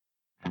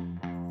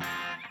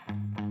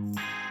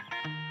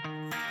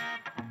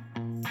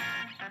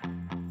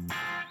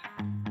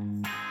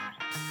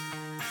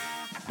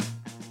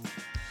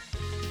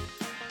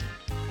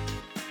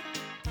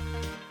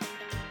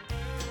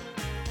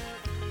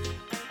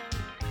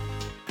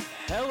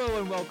Hello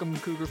and welcome,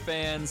 Cougar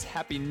fans.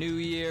 Happy New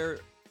Year.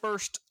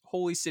 First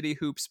Holy City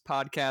Hoops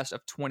podcast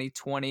of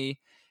 2020.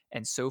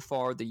 And so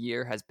far, the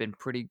year has been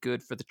pretty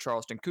good for the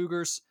Charleston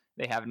Cougars.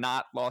 They have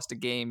not lost a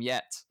game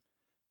yet.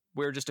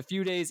 We're just a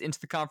few days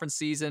into the conference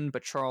season,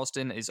 but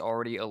Charleston is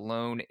already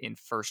alone in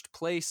first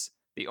place.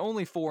 The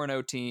only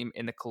 4-0 team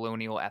in the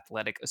Colonial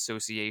Athletic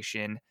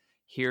Association.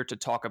 Here to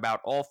talk about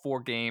all four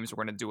games.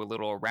 We're going to do a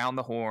little around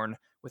the horn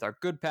with our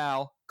good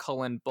pal,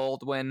 Cullen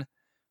Baldwin.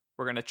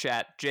 We're going to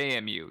chat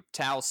JMU,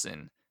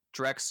 Towson,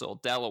 Drexel,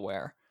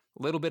 Delaware,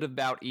 a little bit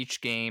about each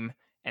game,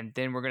 and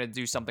then we're going to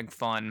do something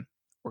fun.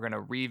 We're going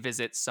to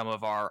revisit some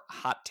of our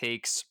hot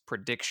takes,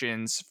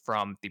 predictions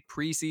from the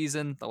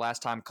preseason, the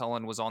last time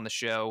Cullen was on the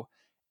show,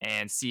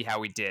 and see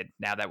how we did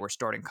now that we're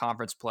starting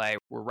conference play.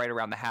 We're right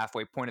around the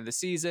halfway point of the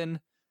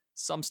season.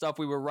 Some stuff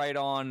we were right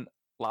on,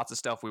 lots of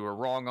stuff we were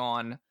wrong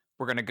on.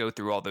 We're going to go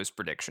through all those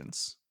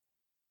predictions.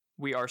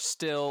 We are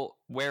still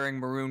wearing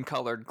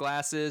maroon-colored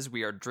glasses.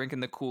 We are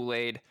drinking the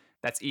Kool-Aid.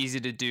 That's easy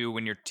to do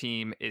when your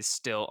team is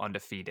still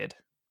undefeated.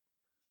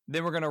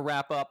 Then we're going to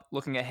wrap up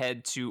looking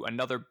ahead to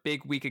another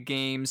big week of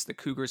games. The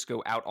Cougars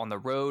go out on the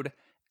road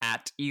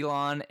at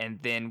Elon, and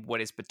then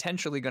what is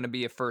potentially going to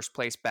be a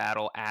first-place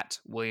battle at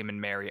William &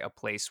 Mary, a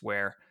place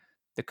where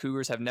the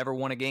Cougars have never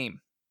won a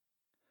game.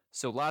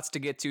 So lots to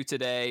get to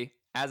today.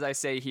 As I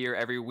say here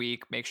every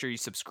week, make sure you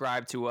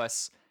subscribe to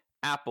us.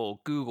 Apple,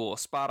 Google,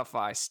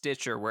 Spotify,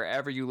 Stitcher,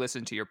 wherever you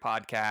listen to your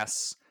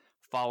podcasts.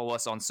 Follow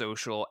us on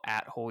social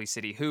at Holy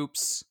City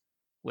Hoops.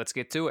 Let's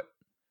get to it.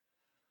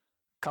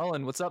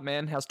 Cullen, what's up,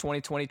 man? How's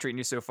 2020 treating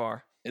you so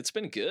far? It's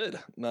been good.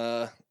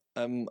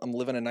 I'm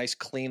living a nice,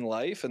 clean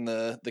life, and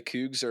the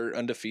Cougs are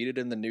undefeated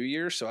in the new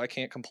year, so I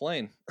can't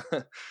complain.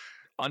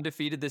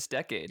 Undefeated this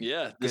decade.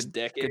 Yeah, this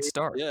decade. Good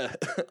start. Yeah,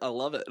 I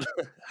love it.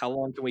 How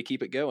long can we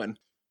keep it going?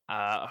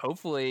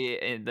 Hopefully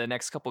in the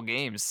next couple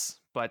games,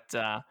 but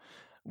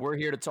we're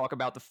here to talk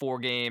about the four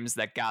games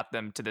that got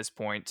them to this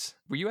point.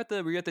 Were you at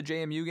the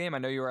JMU game? I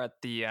know you were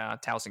at the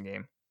Towson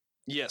game.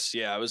 Yes,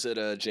 yeah, I was at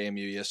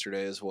JMU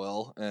yesterday as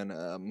well, and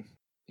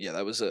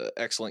that was an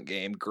excellent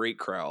game. Great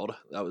crowd.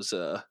 That was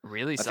a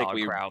really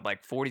solid crowd,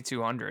 like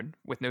 4,200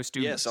 with no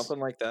students. Yeah, something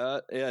like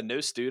that. Yeah, no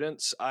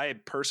students. I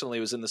personally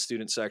was in the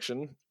student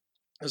section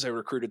because I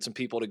recruited some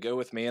people to go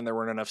with me, and there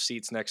weren't enough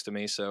seats next to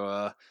me.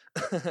 So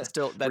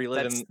still,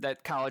 that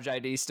college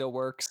ID still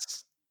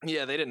works.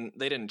 Yeah, they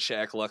didn't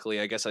check. Luckily,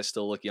 I guess I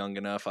still look young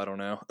enough. I don't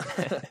know.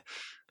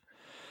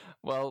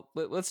 Well,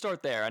 let's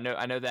start there. I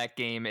know that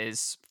game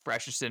is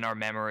freshest in our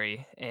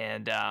memory,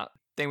 and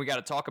thing we got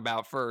to talk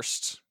about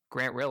first: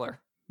 Grant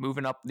Riller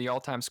moving up the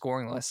all-time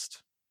scoring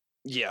list.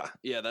 Yeah,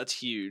 that's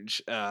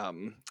huge. I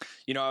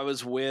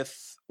was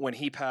when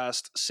he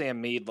passed Sam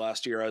Mead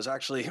last year. I was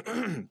actually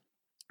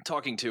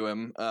talking to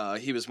him.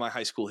 He was my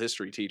high school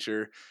history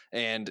teacher,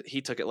 and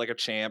he took it like a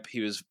champ.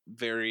 He was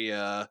very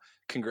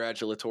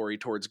congratulatory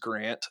towards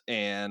Grant,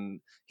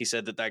 and he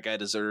said that guy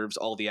deserves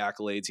all the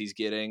accolades he's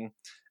getting.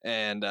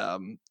 And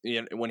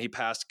when he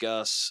passed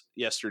Gus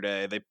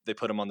yesterday, they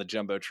put him on the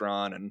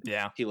Jumbotron, and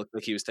he looked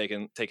like he was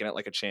taking it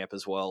like a champ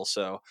as well.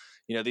 So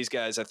these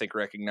guys, I think,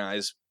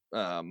 recognize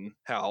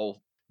how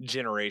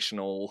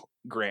generational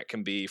Grant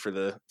can be for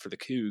the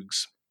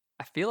Cougs.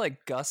 I feel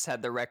like Gus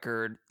had the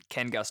record.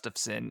 Ken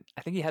Gustafson,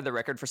 I think he had the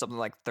record for something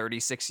like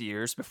 36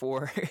 years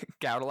before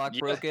Gaudelach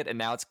broke it, and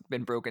now it's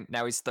been broken.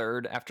 Now he's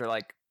third after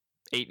like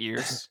 8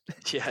 years.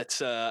 Yeah,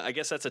 it's. I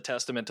guess that's a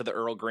testament to the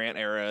Earl Grant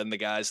era and the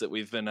guys that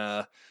we've been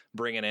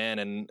bringing in,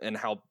 and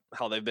how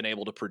they've been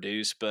able to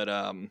produce. But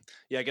I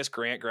guess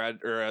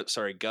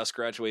Gus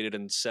graduated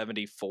in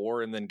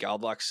 '74, and then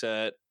Gaudelach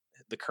set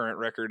the current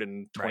record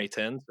in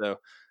 2010. Right. So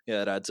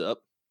yeah, it adds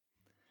up.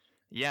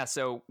 Yeah,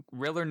 so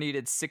Riller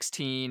needed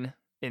 16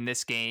 in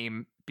this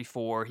game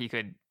before he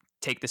could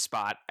take the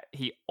spot.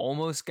 He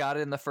almost got it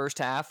in the first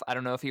half. I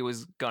don't know if he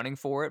was gunning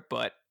for it,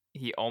 but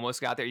he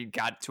almost got there. He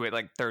got to it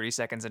like 30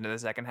 seconds into the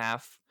second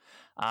half.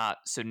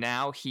 So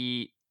now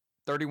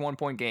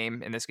 31-point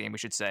game in this game, we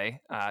should say,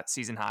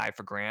 season high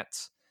for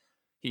Grant.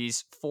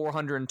 He's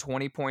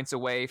 420 points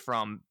away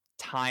from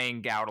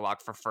tying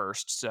Gaudelach for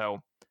first. So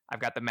I've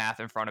got the math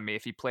in front of me.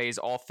 If he plays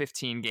all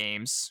 15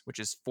 games, which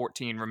is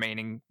 14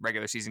 remaining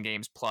regular season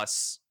games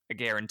plus a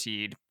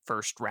guaranteed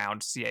first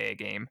round CAA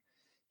game,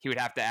 he would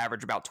have to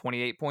average about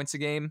 28 points a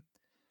game.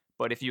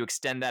 But if you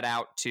extend that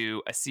out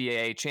to a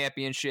CAA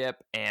championship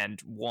and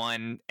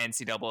one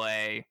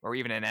NCAA or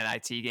even an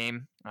NIT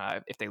game,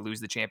 if they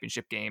lose the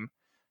championship game,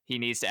 he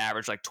needs to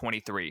average like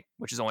 23,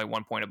 which is only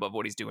 1 point above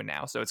what he's doing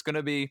now. So it's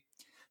going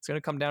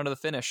to come down to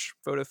the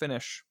photo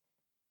finish.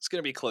 It's going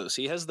to be close.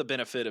 He has the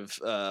benefit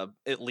of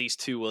at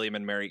least 2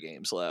 William & Mary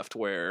games left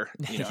where,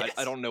 Yes.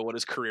 I don't know what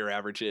his career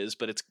average is,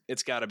 but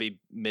it's got to be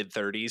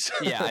mid-30s.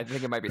 Yeah, I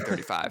think it might be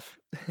 35.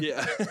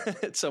 Yeah,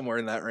 it's somewhere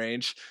in that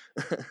range.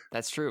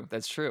 That's true.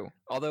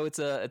 Although it's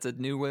a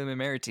new William &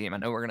 Mary team. I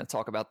know we're going to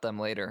talk about them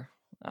later.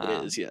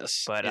 It is,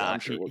 yes. But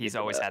he's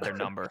always had their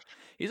number.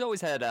 He's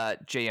always had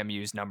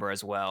JMU's number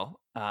as well.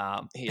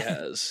 He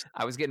has.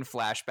 I was getting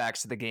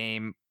flashbacks to the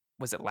game.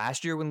 Was it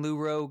last year when Lou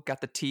Rowe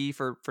got the tee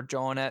for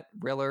jawing at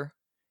Riller?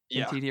 in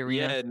Yeah. TD Yeah.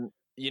 Arena. And,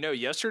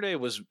 yesterday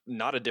was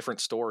not a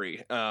different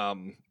story.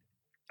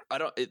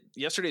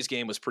 Yesterday's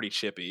game was pretty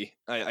chippy.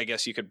 I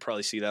guess you could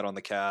probably see that on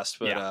the cast,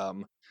 but,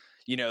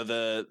 Yeah.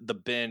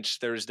 the bench,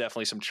 there's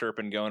definitely some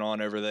chirping going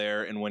on over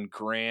there. And when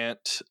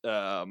Grant,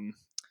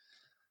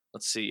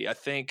 let's see, I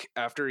think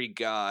after he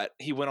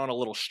went on a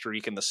little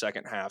streak in the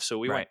second half. So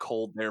we Right. went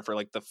cold there for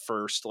like the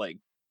first like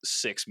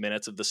 6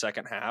 minutes of the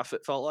second half,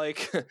 it felt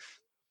like.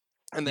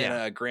 And then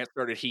Yeah. Grant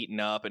started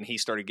heating up and he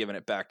started giving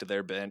it back to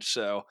their bench.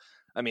 So,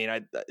 I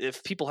mean,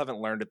 if people haven't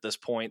learned at this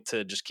point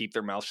to just keep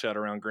their mouth shut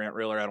around Grant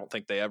Riller, I don't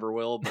think they ever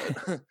will.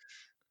 But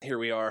here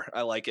we are.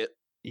 I like it.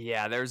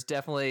 Yeah, there's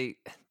definitely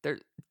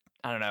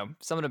I don't know,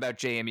 something about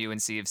JMU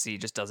and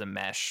CFC just doesn't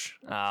mesh.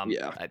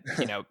 Yeah.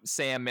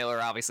 Sam Miller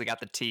obviously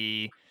got the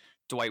tee.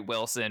 Dwight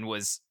Wilson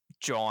was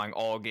jawing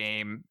all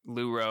game.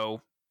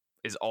 Luro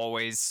is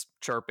always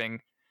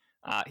chirping.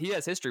 He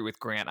has history with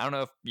Grant. I don't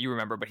know if you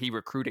remember, but he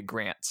recruited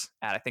Grant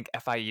at I think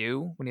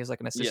FIU when he was like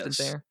an assistant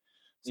Yes. there.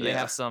 So they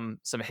have some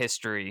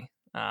history.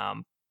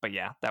 But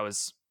yeah, that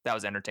was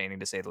entertaining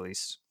to say the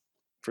least.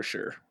 For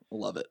sure.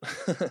 Love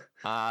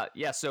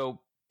it.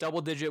 So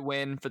double-digit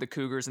win for the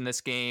Cougars in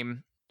this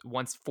game.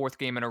 Fifth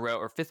game in a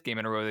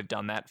row they've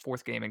done that.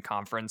 Fourth game in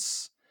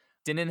conference.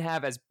 Didn't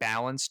have as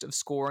balanced of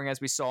scoring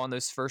as we saw in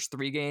those first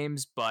 3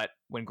 games, but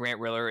when Grant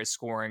Riller is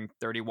scoring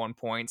 31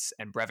 points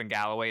and Brevin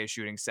Galloway is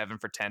shooting 7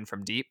 for 10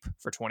 from deep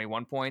for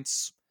 21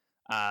 points,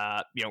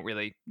 you don't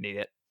really need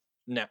it.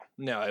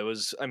 No, it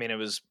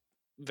was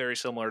very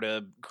similar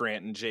to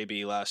Grant and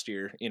JB last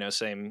year.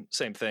 Same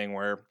thing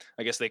where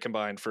I guess they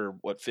combined for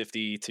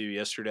 52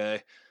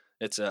 yesterday.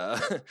 It's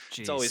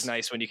it's always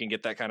nice when you can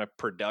get that kind of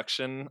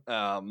production.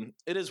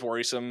 It is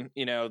worrisome,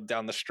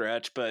 down the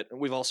stretch, but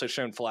we've also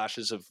shown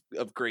flashes of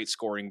great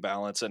scoring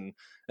balance, and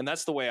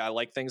that's the way I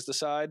like things to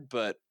side.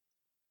 But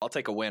I'll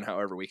take a win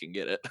however we can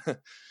get it.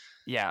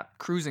 Yeah,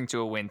 cruising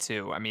to a win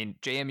too. I mean,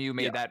 JMU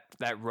made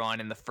that run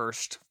in the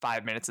first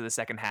 5 minutes of the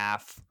second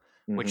half,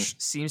 which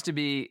seems to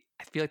be.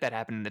 I feel like that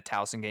happened in the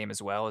Towson game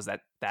as well. Is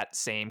that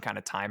same kind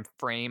of time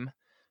frame?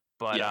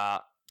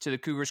 But to the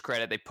Cougars'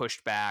 credit, they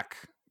pushed back.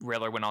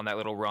 Riller went on that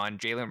little run.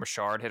 Jalen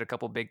Richard hit a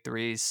couple big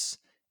threes,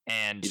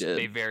 and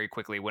they very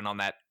quickly went on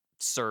that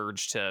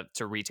surge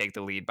to retake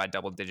the lead by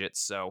double digits.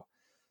 So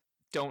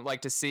don't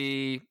like to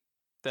see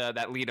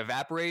that lead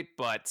evaporate,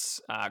 but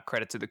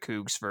credit to the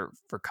Cougs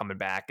for coming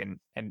back and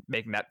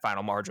making that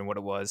final margin what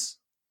it was.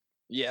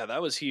 Yeah,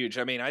 that was huge.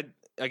 I mean, I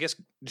guess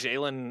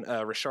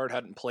Jalen Richard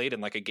hadn't played in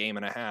like a game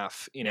and a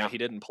half. He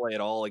didn't play at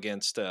all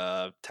against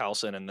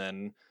Towson, and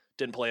then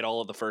didn't play at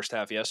all of the first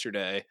half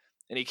yesterday.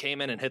 And he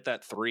came in and hit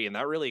that 3, and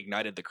that really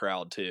ignited the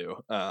crowd too.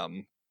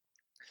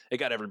 It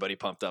got everybody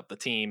pumped up, the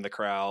team, the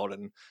crowd,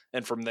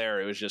 and from there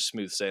it was just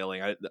smooth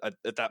sailing. I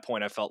at that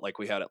point I felt like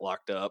we had it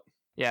locked up.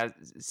 Yeah,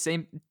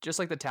 same. Just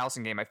like the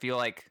Towson game, I feel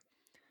like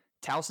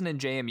Towson and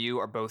JMU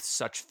are both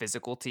such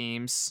physical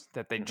teams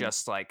that they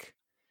just like.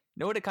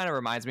 You know what it kind of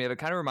reminds me of? It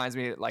kind of reminds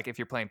me like if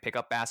you're playing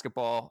pickup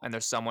basketball and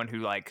there's someone who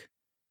like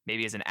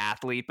maybe is an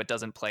athlete but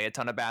doesn't play a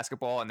ton of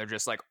basketball, and they're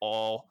just like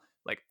all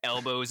like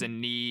elbows and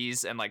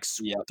knees and like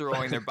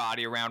throwing their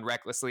body around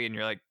recklessly, and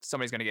you're like,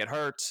 somebody's gonna get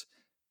hurt,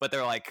 but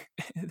they're like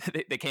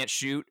they can't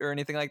shoot or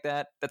anything like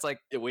that. That's like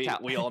we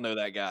all know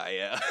that guy.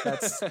 Yeah,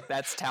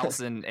 that's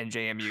Towson and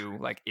JMU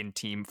like in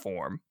team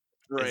form,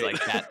 right? Is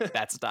like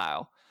that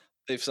style.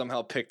 They've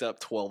somehow picked up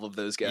 12 of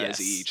those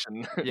guys each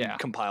and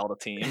compiled a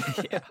team.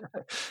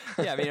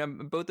 I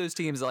mean, both those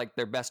teams, like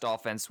their best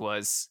offense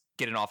was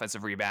get an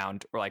offensive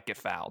rebound or like get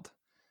fouled.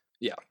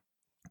 Yeah.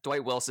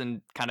 Dwight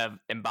Wilson kind of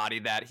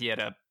embodied that. He had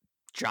a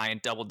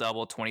giant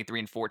double-double, 23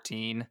 and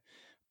 14,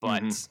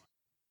 but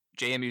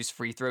JMU's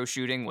free throw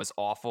shooting was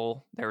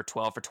awful. They were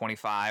 12 for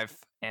 25,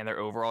 and their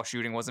overall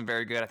shooting wasn't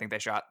very good. I think they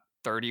shot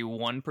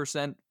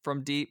 31%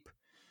 from deep.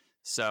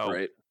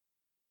 So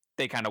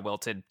they kind of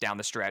wilted down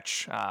the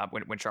stretch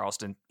when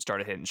Charleston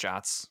started hitting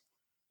shots.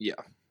 Yeah,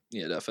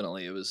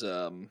 definitely. It was,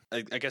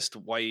 I guess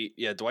Dwight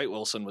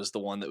Wilson was the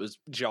one that was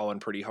jawing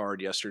pretty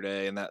hard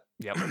yesterday, and that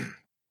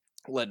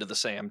led to the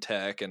Sam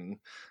Tech, and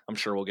I'm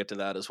sure we'll get to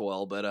that as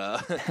well.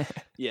 But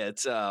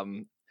it's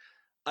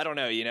I don't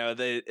know.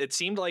 It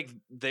seemed like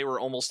they were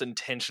almost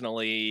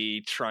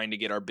intentionally trying to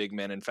get our big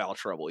men in foul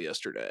trouble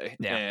yesterday,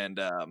 and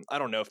I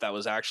don't know if that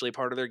was actually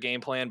part of their game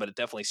plan, but it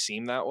definitely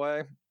seemed that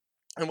way.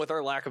 And with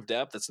our lack of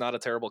depth, it's not a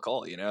terrible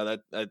call.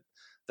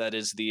 That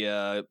is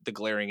the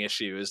glaring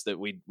issue, is that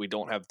we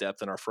don't have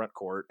depth in our front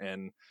court,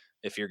 and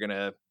if you're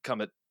gonna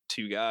come at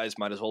 2 guys,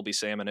 might as well be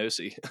Sam and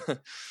OC.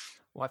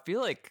 Well, I feel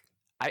like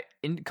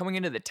coming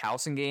into the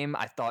Towson game,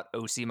 I thought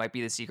OC might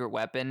be the secret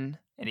weapon,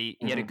 and he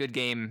had a good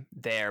game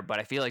there. But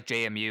I feel like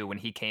JMU, when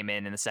he came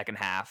in the second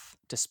half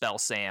to spell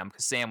Sam,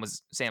 because Sam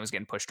was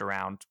getting pushed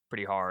around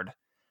pretty hard.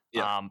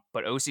 Yeah.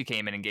 But OC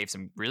came in and gave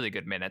some really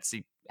good minutes.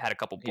 He had a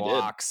couple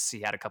blocks.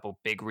 He had a couple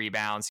big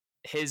rebounds.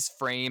 His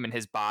frame and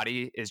his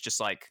body is just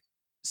like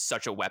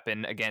such a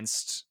weapon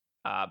against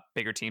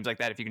bigger teams like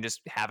that. If you can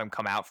just have him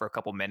come out for a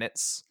couple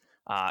minutes,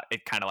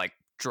 it kind of like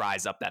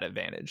dries up that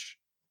advantage.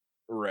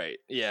 Right.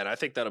 Yeah, and I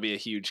think that'll be a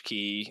huge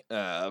key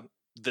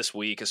this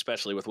week,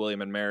 especially with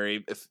William and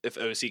Mary, if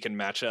OC can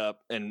match up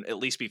and at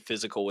least be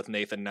physical with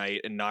Nathan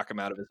Knight and knock him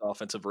out of his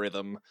offensive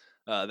rhythm,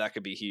 that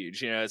could be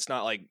huge. It's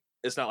not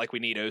like we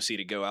need OC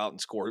to go out and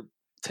score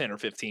 10 or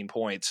 15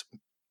 points.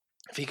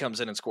 If he comes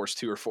in and scores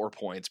 2 or 4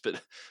 points,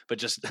 but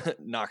just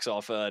knocks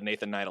off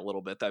Nathan Knight a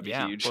little bit, that'd be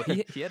huge. Well,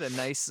 he had a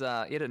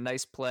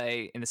nice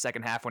play in the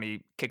second half when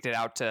he kicked it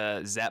out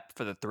to Zepp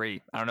for the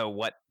 3. I don't know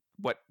what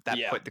that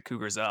put the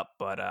Cougars up,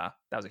 but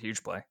that was a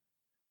huge play.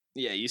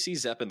 Yeah, you see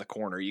Zepp in the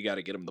corner, you got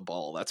to get him the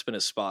ball. That's been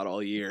his spot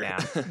all year.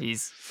 Yeah,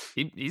 he's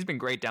been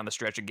great down the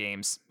stretch of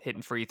games,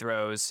 hitting free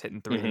throws,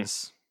 hitting threes.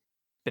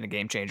 Mm-hmm. Been a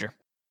game changer.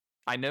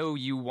 I know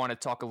you want to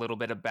talk a little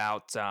bit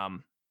about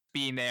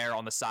being there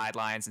on the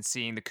sidelines and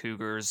seeing the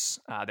Cougars,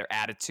 their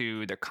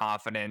attitude, their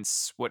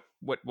confidence. What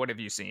have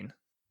you seen?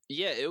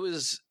 Yeah, it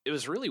was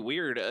really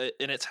weird,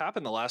 and it's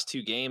happened the last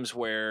 2 games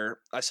where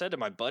I said to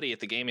my buddy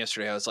at the game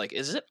yesterday, I was like,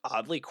 "Is it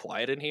oddly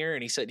quiet in here?"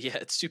 And he said, "Yeah,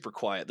 it's super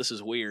quiet. This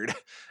is weird."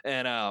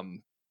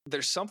 And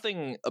there's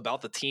something about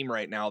the team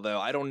right now,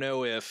 though. I don't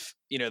know if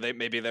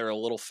they're a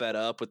little fed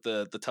up with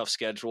the tough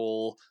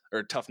schedule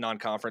or tough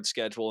non-conference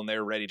schedule, and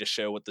they're ready to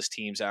show what this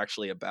team's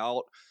actually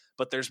about.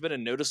 But there's been a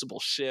noticeable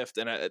shift,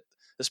 and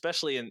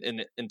especially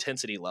in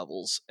intensity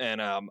levels.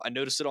 And I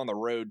noticed it on the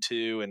road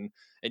too.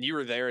 And you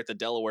were there at the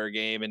Delaware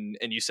game, and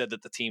you said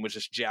that the team was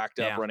just jacked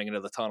up running into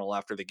the tunnel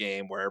after the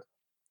game, where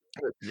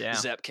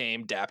Zepp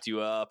came, dapped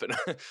you up, and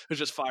was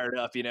just fired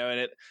up, and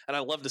I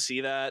love to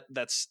see that.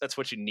 That's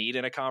what you need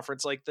in a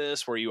conference like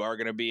this, where you are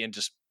going to be in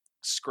just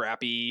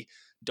scrappy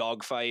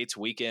dogfights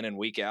week in and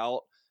week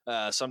out.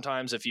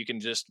 Sometimes if you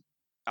can just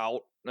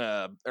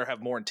or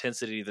have more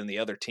intensity than the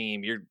other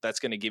team, that's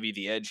going to give you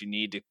the edge you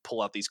need to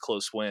pull out these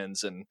close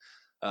wins. And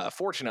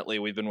fortunately,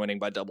 we've been winning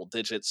by double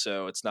digits,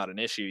 so it's not an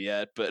issue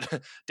yet.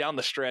 But down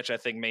the stretch, I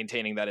think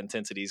maintaining that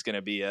intensity is going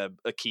to be a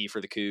key for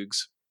the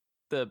Cougs.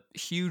 The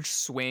huge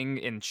swing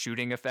in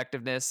shooting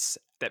effectiveness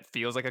that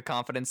feels like a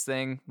confidence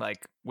thing,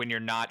 like when you're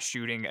not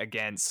shooting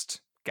against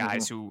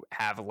guys who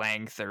have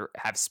length or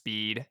have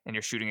speed, and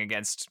you're shooting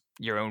against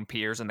your own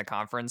peers in the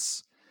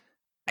conference.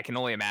 I can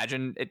only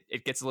imagine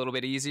it gets a little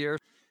bit easier.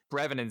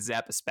 Brevin and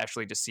Zepp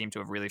especially just seem to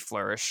have really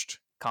flourished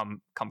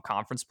come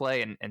conference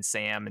play, and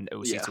Sam and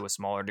OC to a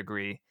smaller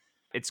degree.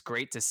 It's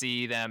great to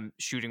see them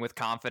shooting with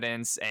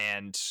confidence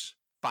and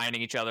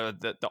finding each other.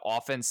 The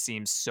offense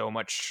seems so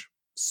much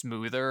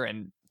smoother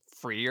and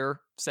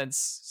freer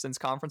since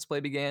conference play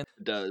began.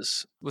 It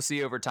does. We'll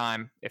see over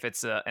time if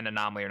it's an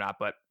anomaly or not,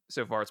 but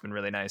so far it's been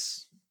really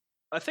nice.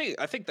 I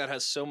think that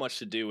has so much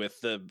to do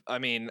with I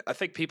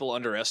think people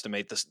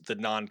underestimate the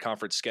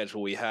non-conference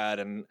schedule we had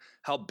and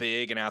how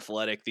big and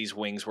athletic these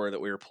wings were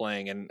that we were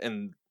playing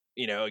and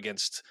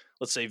against,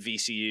 let's say,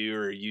 VCU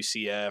or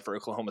UCF or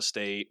Oklahoma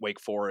State,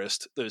 Wake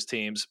Forest, those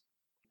teams.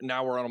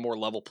 Now we're on a more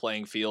level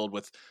playing field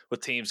with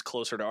teams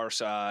closer to our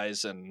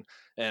size and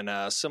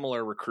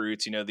similar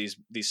recruits,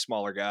 these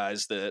smaller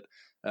guys that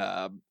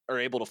are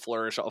able to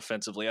flourish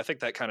offensively. I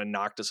think that kind of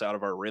knocked us out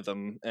of our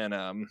rhythm, and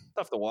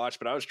tough to watch,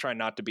 but I was trying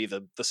not to be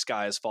the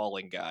sky is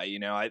falling guy.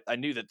 I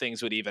knew that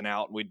things would even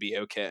out and we'd be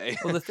okay.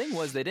 Well, the thing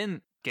was they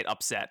didn't get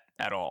upset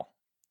at all.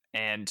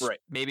 And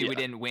maybe we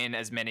didn't win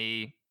as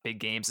many big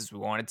games as we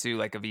wanted to,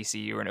 like a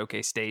VCU or an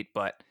OK State,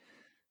 but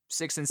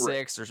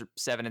 6-6 or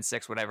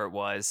 7-6, whatever it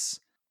was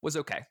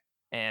okay.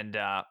 And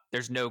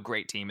there's no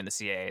great team in the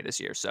CAA this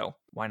year, so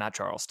why not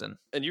Charleston?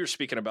 And you were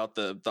speaking about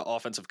the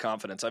offensive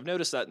confidence. I've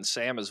noticed that in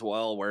Sam as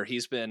well, where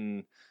he's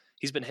been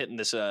hitting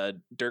this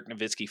Dirk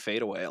Nowitzki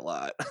fadeaway a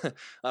lot.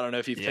 I don't know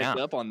if you've picked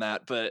up on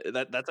that, but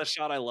that's a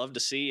shot I love to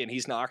see, and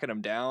he's knocking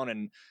them down.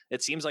 And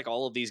it seems like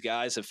all of these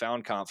guys have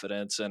found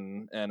confidence,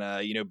 and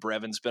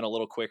Brevin's been a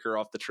little quicker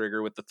off the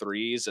trigger with the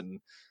threes, and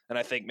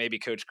I think maybe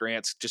Coach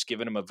Grant's just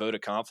giving him a vote of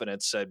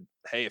confidence. Said,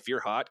 "Hey, if you're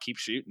hot, keep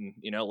shooting.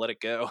 Let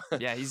it go."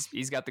 Yeah,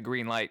 he's got the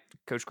green light.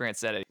 Coach Grant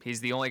said it. He's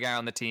the only guy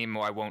on the team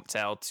who I won't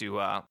talk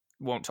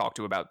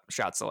to about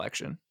shot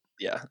selection.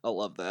 Yeah, I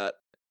love that.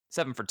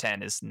 7 for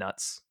 10 is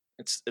nuts.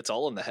 It's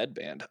all in the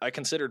headband. I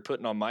considered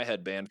putting on my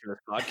headband for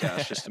this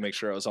podcast just to make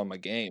sure I was on my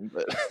game,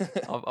 but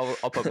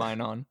I'll put mine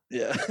on.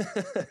 Yeah.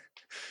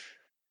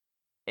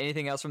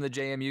 Anything else from the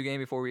JMU game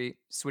before we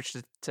switch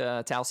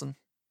to Towson?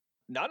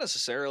 Not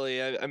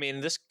necessarily. I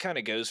mean, this kind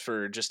of goes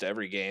for just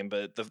every game,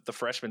 but the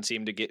freshmen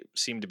seem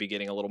to be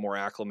getting a little more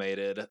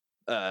acclimated,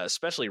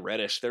 especially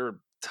Reddish. There were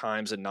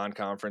times in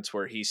non-conference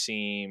where he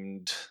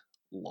seemed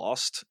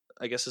lost,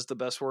 I guess is the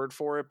best word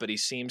for it, but he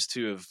seems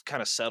to have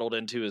kind of settled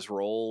into his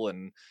role,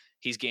 and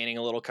he's gaining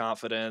a little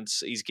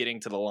confidence. He's getting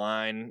to the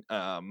line.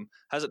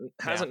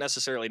 Hasn't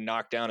necessarily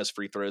knocked down his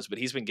free throws, but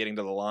he's been getting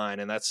to the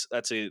line, and that's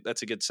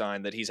a good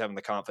sign that he's having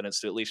the confidence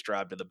to at least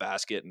drive to the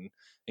basket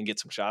and get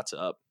some shots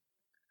up.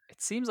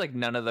 It seems like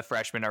none of the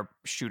freshmen are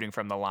shooting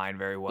from the line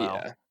very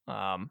well.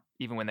 Yeah.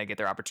 Even when they get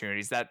their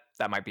opportunities, that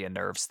might be a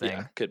nerves thing.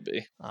 Yeah, could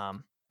be.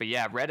 But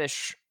yeah,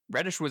 Reddish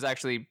was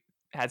actually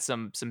had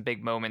some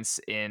big moments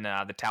in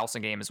the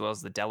Towson game as well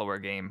as the Delaware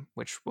game,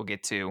 which we'll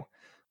get to.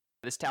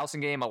 This Towson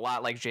game, a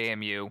lot like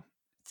JMU,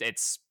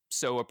 it's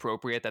so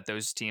appropriate that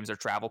those teams are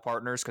travel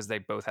partners because they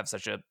both have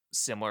such a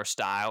similar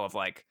style of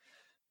like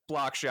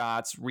block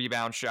shots,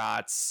 rebound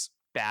shots,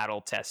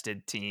 battle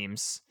tested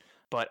teams.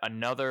 But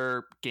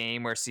another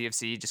game where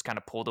CFC just kind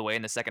of pulled away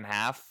in the second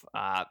half.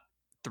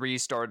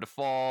 Threes started to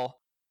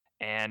fall,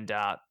 and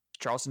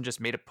Charleston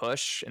just made a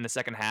push in the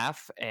second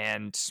half,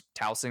 and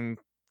Towson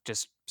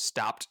just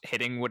stopped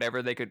hitting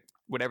whatever they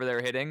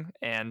were hitting,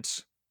 and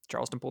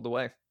Charleston pulled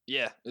away.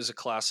 Yeah, it was a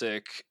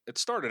classic. It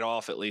started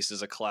off at least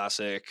as a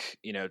classic,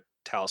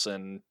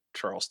 Towson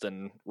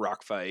Charleston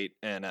rock fight,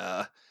 and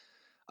I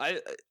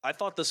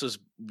thought this was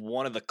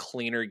one of the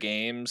cleaner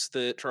games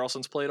that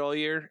Charleston's played all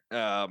year.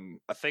 I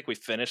think we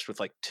finished with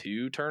like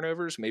 2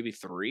 turnovers, maybe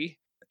 3.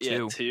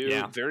 Two.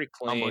 Yeah, very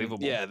clean.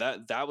 Unbelievable. Yeah,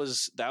 that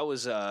was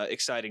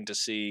exciting to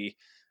see.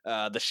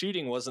 The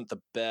shooting wasn't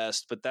the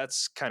best, but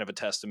that's kind of a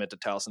testament to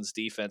Towson's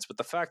defense. But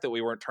the fact that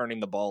we weren't turning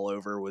the ball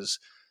over was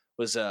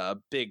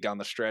big down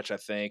the stretch, I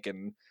think.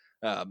 And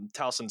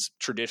Towson's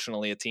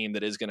traditionally a team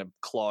that is going to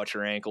claw at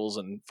your ankles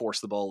and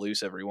force the ball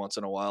loose every once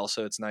in a while.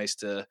 So it's nice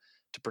to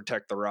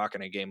protect the rock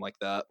in a game like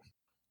that.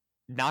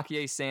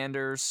 Nakia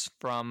Sanders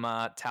from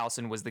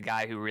Towson was the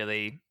guy who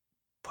really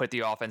put the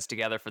offense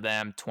together for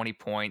them. 20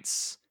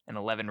 points and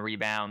 11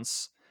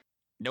 rebounds.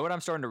 You know what I'm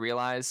starting to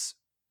realize?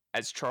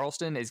 As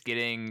Charleston is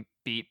getting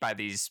beat by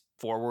these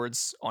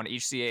forwards on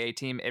each CAA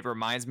team, it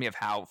reminds me of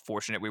how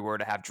fortunate we were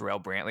to have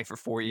Jarrell Brantley for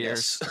 4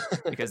 years.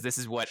 Yes. Because this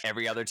is what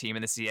every other team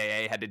in the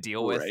CAA had to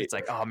deal with. Right. It's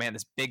like, oh man,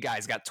 this big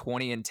guy's got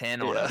 20 and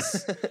 10 on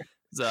us.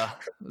 It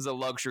was a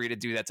luxury to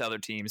do that to other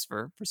teams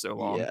for so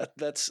long. Yeah,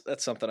 that's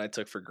something I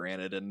took for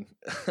granted, and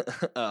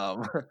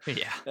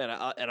yeah,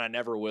 and I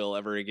never will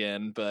ever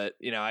again. But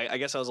I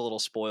guess I was a little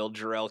spoiled.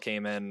 Jarrell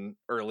came in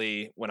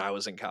early when I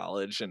was in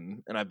college,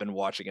 and I've been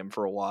watching him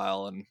for a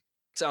while, and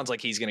it sounds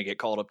like he's going to get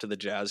called up to the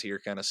Jazz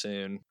here kind of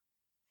soon.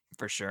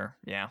 For sure,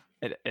 yeah.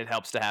 It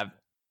helps to have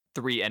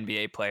 3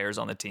 NBA players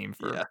on the team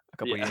for a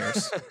couple of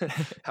years.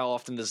 How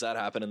often does that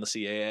happen in the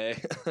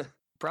CAA?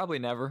 Probably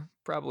never.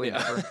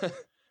 Never.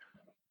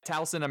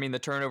 Towson, I mean, the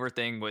turnover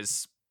thing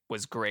was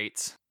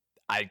great.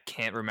 I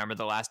can't remember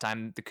the last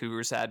time the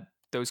Cougars had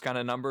those kind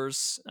of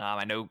numbers.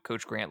 I know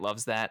Coach Grant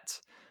loves that.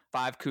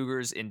 5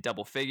 Cougars in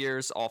double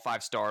figures, all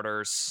 5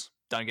 starters.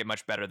 Doesn't get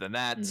much better than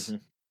that. Mm-hmm.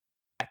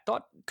 I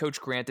thought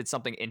Coach Grant did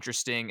something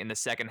interesting in the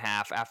second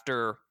half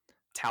after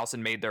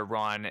Towson made their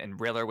run and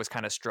Riller was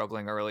kind of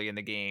struggling early in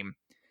the game.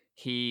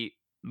 He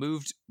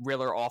moved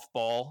Riller off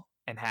ball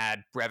and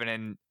had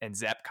Brevin and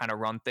Zepp kind of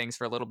run things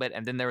for a little bit.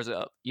 And then there was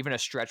even a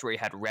stretch where he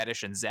had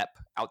Reddish and Zepp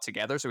out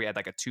together. So he had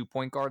like a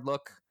 2-point guard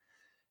look.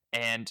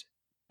 And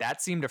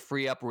that seemed to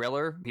free up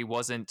Riller. He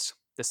wasn't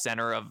the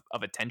center of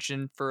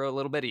attention for a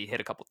little bit. He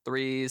hit a couple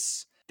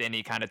threes. Then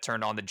he kind of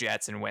turned on the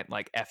Jets and went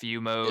like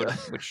FU mode,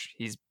 which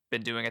he's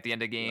been doing at the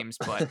end of games.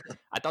 But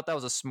I thought that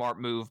was a smart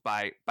move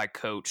by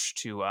Coach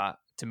to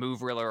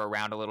move Riller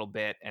around a little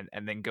bit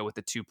and then go with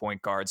the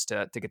 2-point guards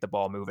to get the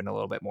ball moving a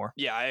little bit more.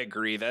 Yeah, I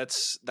agree.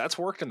 That's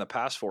worked in the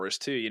past for us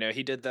too.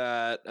 He did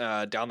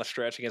that down the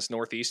stretch against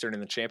Northeastern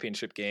in the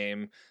championship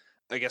game.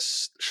 I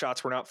guess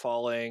shots were not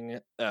falling.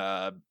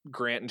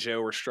 Grant and Joe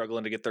were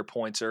struggling to get their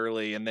points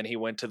early, and then he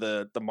went to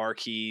the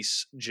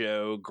Marquise,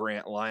 Joe,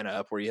 Grant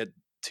lineup where he had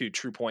 2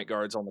 true point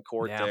guards on the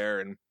court there,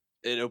 and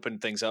it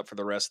opened things up for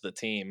the rest of the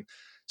team.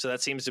 So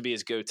that seems to be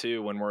his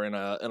go-to when we're in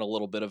a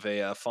little bit of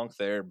a funk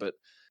there, but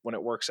when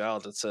it works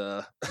out, it's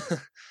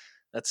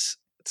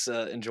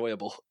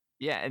enjoyable.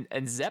 Yeah,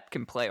 and Zepp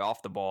can play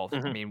off the ball.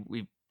 Mm-hmm. I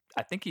mean,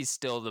 I think he's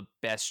still the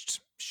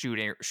best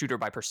shooter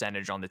by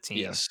percentage on the team.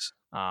 Yes.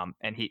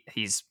 And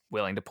he's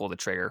willing to pull the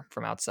trigger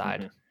from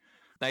outside. Mm-hmm.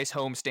 Nice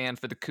homestand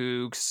for the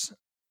Cougs.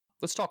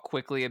 Let's talk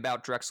quickly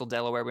about Drexel,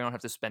 Delaware. We don't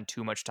have to spend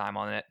too much time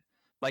on it.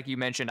 Like you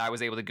mentioned, I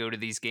was able to go to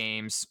these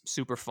games.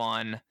 Super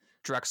fun.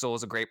 Drexel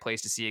is a great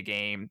place to see a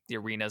game. The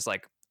arena's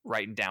like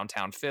right in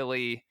downtown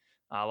Philly.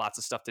 Lots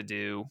of stuff to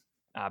do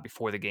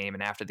before the game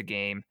and after the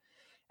game.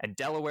 And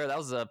Delaware, that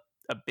was a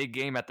big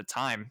game at the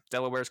time.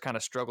 Delaware's kind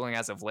of struggling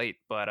as of late.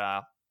 But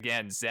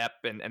again, Zepp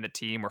and the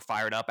team were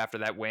fired up after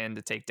that win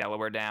to take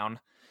Delaware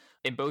down.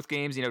 In both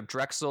games,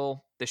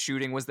 Drexel, the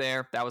shooting was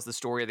there. That was the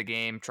story of the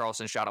game.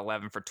 Charleston shot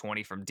 11 for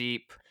 20 from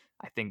deep.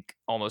 I think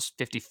almost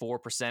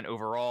 54%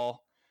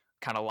 overall.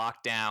 Kind of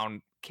locked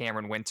down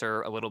Cameron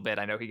Winter a little bit.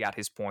 I know he got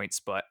his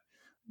points, but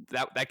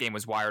that game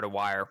was wire to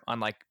wire,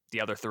 unlike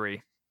the other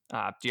 3. Do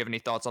you have any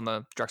thoughts on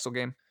the Drexel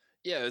game?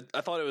 Yeah,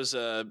 I thought it was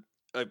a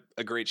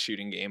great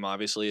shooting game,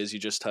 obviously, as you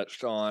just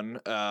touched on.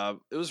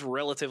 It was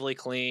relatively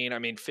clean. I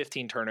mean,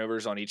 15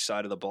 turnovers on each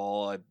side of the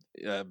ball,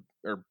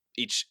 or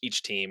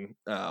each team.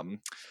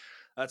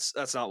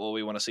 That's not what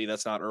we want to see.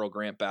 That's not Earl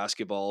Grant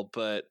basketball.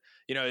 But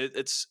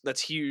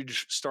that's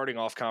huge starting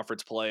off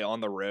conference play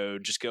on the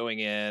road, just going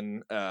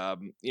in.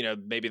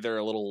 Maybe there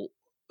are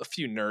a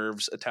few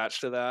nerves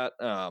attached to that.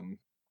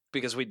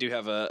 Because we do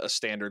have a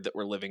standard that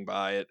we're living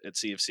by at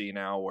CFC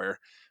now, where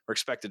we're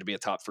expected to be a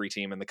top 3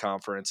 team in the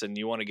conference, and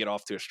you want to get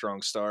off to a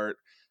strong start.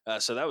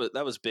 So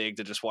that was big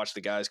to just watch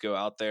the guys go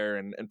out there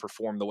and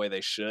perform the way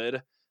they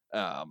should.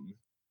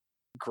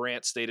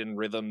 Grant stayed in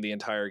rhythm the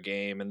entire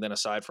game. And then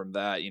aside from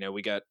that,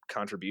 we got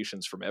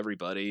contributions from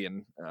everybody.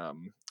 And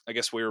I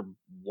guess we were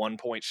 1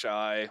 point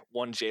shy,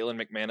 one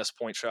Jalen McManus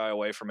point shy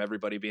away from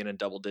everybody being in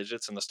double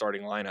digits in the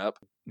starting lineup.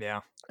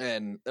 Yeah.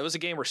 And it was a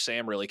game where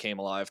Sam really came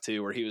alive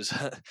too, where he was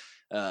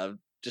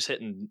just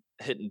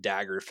hitting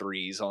dagger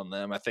threes on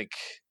them.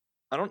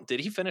 Did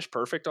he finish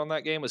perfect on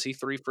that game? Was he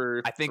 3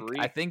 for 3?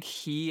 I think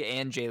he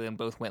and Jalen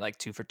both went like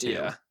 2 for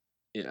 2.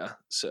 Yeah.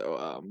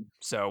 So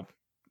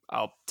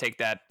I'll take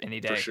that any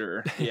day. For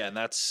sure. Yeah. And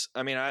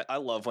I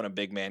love when a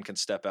big man can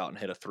step out and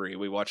hit a 3.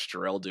 We watched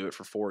Jarrell do it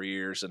for 4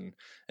 years, and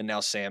now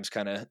Sam's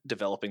kind of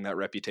developing that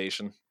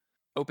reputation.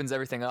 Opens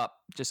everything up,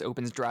 just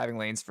opens driving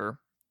lanes for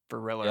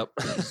Riller. Yep.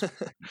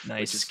 Nice.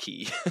 Which is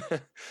key.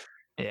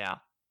 Yeah.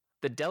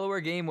 The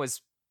Delaware game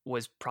was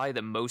probably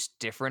the most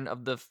different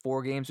of the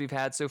 4 games we've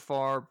had so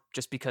far,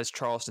 just because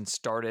Charleston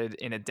started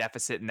in a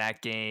deficit in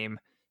that game.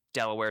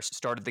 Delaware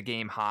started the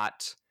game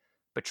hot,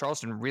 but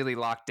Charleston really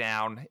locked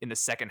down in the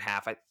second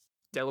half.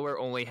 Delaware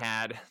only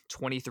had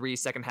 23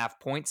 second half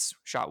points,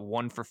 shot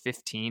 1 for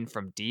 15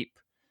 from deep.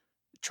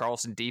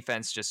 Charleston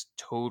defense just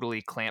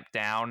totally clamped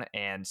down,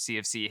 and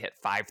CFC hit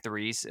 5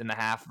 threes in the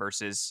half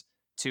versus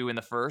 2 in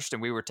the first,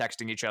 and we were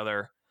texting each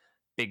other,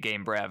 big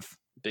game Brev.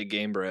 Big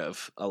game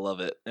Brev. I love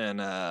it.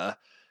 And I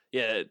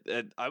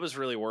was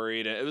really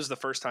worried. It was the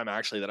first time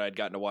actually that I'd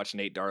gotten to watch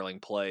Nate Darling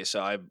play, so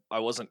I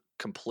wasn't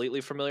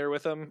completely familiar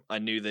with him. I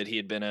knew that he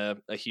had been a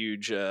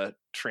huge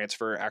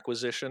transfer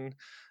acquisition,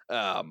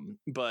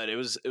 but it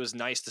was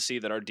nice to see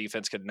that our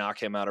defense could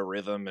knock him out of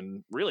rhythm,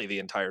 and really the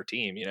entire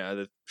team.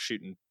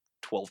 Shooting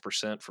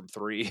 12% from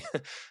 3.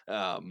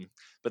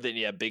 But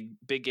then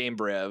big game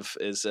Brev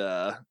is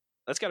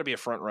that's got to be a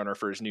front runner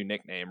for his new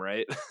nickname,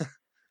 right?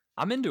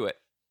 I'm into it.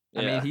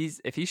 Yeah. I mean,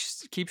 if he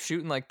keeps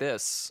shooting like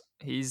this,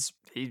 he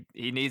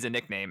needs a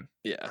nickname.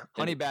 Yeah.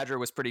 Honey Badger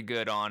was pretty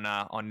good on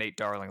Nate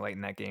Darling late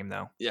in that game,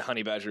 though. Yeah,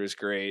 Honey Badger is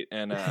great.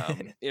 And,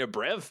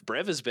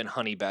 Brev has been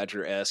Honey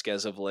Badger-esque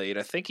as of late.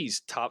 I think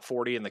he's top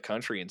 40 in the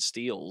country in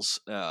steals.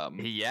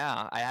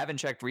 Yeah, I haven't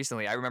checked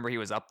recently. I remember he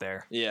was up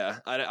there. Yeah,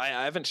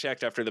 I haven't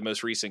checked after the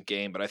most recent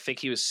game, but I think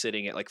he was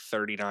sitting at like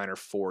 39 or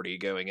 40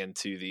 going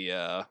into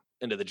the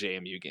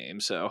JMU game.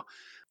 So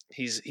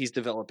he's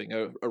developing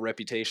a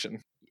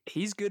reputation.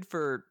 He's good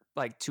for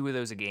like 2 of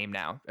those a game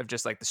now, of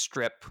just like the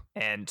strip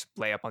and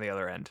layup on the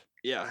other end.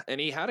 Yeah, and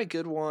he had a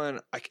good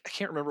one. I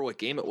can't remember what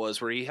game it was,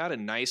 where he had a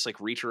nice like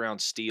reach around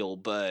steal,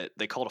 but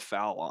they called a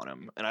foul on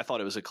him, and I thought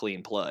it was a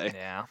clean play.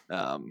 Yeah.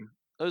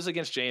 It was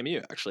against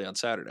JMU actually on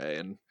Saturday,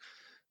 and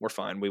we're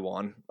fine. We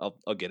won.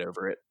 I'll get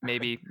over it.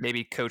 Maybe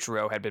Coach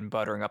Rowe had been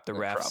buttering up the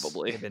refs.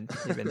 Probably. He'd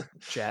been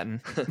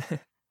chatting.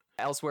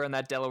 Elsewhere in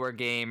that Delaware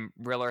game,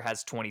 Riller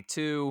has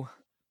 22.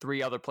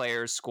 3 other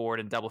players scored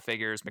in double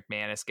figures: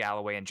 McManus,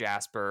 Galloway, and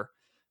Jasper.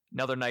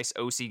 Another nice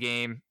OC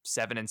game,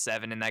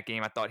 7-7 in that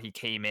game. I thought he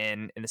came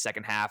in the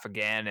second half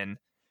again and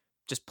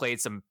just played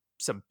some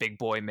big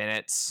boy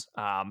minutes.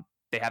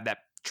 They have that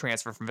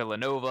transfer from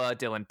Villanova,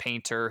 Dylan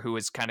Painter, who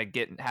was kind of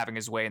having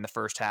his way in the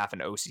first half,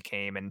 and OC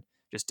came and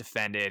just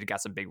defended,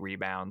 got some big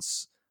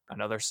rebounds.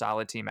 Another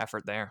solid team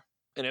effort there.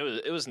 And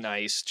it was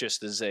nice,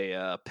 just as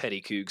a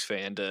petty Cougs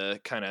fan, to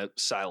kind of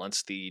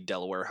silence the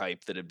Delaware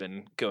hype that had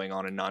been going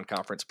on in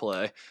non-conference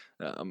play.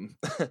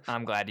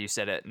 I'm glad you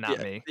said it, not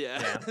me.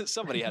 Yeah.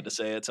 Somebody had to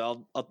say it,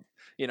 so I'll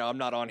I'm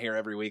not on here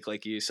every week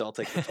like you, so I'll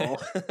take the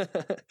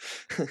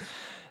fall.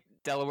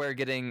 Delaware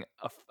getting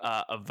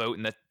a vote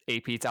in the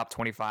AP Top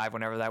 25,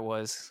 whenever that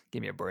was.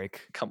 Give me a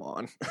break. Come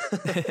on.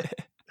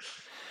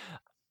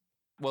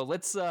 Well,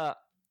 let's. The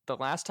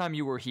last time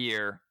you were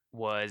here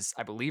was,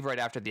 I believe, right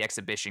after the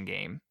exhibition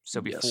game. So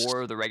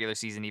before the regular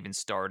season even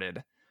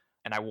started.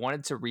 And I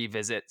wanted to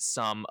revisit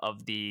some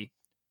of the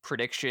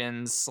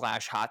predictions /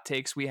 hot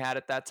takes we had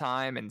at that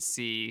time and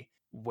see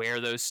where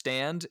those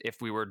stand,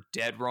 if we were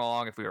dead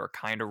wrong, if we were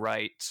kind of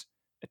right,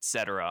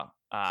 etc.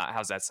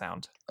 How's that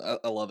sound?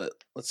 I love it.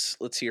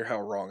 Let's hear how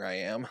wrong I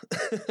am.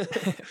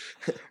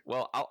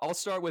 Well, I'll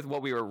start with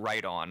what we were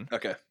right on.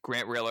 Okay.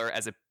 Grant Riller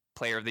as a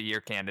Player of the Year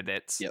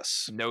candidate.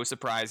 Yes. No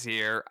surprise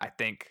here. I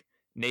think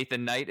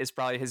Nathan Knight is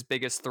probably his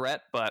biggest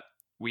threat, but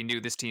we knew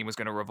this team was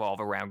going to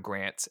revolve around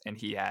Grant, and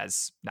he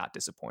has not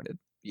disappointed.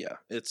 Yeah,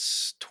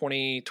 it's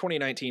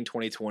 2019,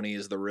 2020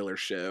 is the Riller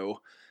show,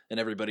 and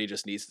everybody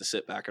just needs to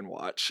sit back and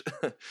watch.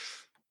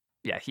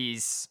 Yeah,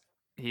 he's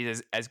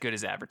as good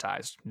as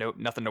advertised. No,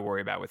 nothing to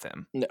worry about with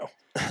him. No.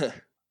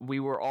 We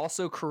were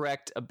also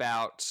correct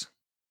about,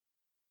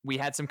 we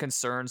had some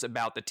concerns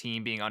about the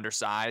team being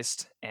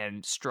undersized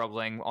and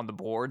struggling on the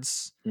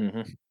boards.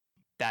 Mm-hmm.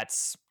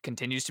 That's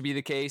continues to be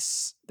the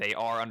case. They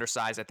are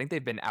undersized. I think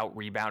they've been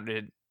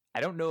out-rebounded.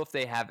 I don't know if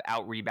they have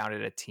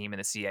out-rebounded a team in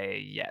the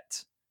CAA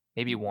yet.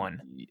 Maybe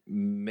one.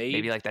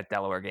 Maybe like that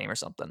Delaware game or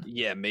something.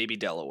 Yeah, maybe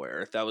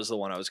Delaware. That was the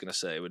one I was going to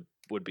say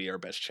would be our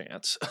best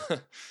chance.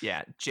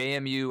 Yeah,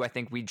 JMU, I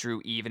think we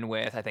drew even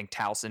with. I think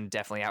Towson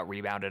definitely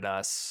out-rebounded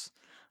us,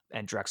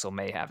 and Drexel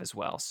may have as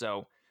well.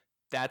 So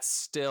that's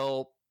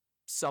still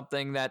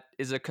something that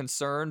is a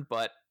concern,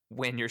 but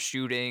when you're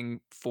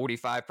shooting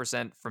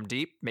 45% from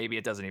deep, maybe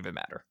it doesn't even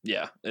matter.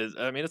 Yeah,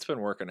 I mean, it's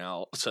been working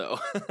out, so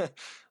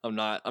I'm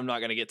not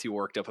going to get too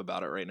worked up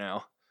about it right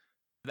now.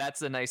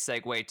 That's a nice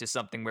segue to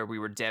something where we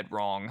were dead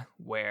wrong,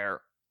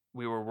 where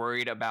we were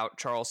worried about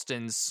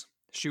Charleston's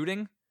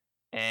shooting.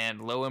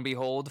 And lo and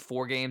behold,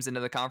 4 games into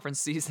the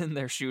conference season,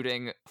 they're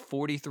shooting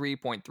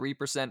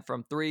 43.3%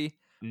 from 3.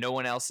 No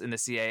one else in the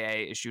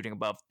CAA is shooting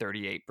above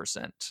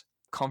 38%.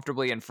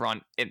 Comfortably in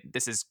front.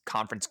 This is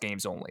conference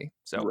games only.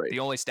 So Right. the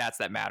only stats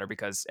that matter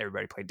because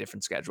everybody played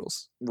different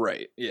schedules.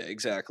 Right. Yeah,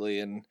 exactly.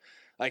 And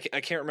I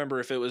can't remember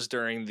if it was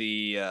during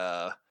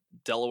the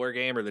Delaware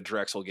game or the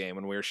Drexel game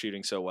when we were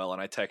shooting so well, and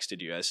I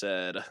texted you. I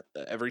said,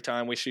 every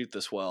time we shoot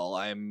this well,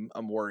 I'm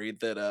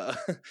worried that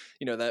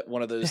that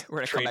one of those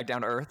we're gonna come back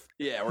down to earth.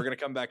 Yeah, we're gonna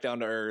come back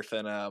down to earth,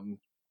 and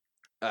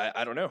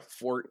I don't know,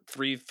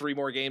 three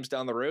more games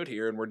down the road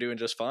here, and we're doing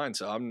just fine.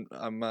 So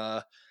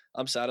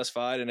I'm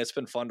satisfied, and it's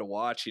been fun to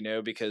watch,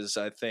 because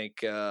I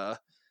think ever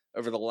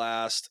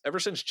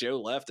since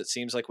Joe left, it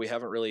seems like we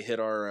haven't really hit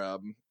our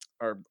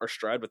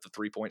stride with the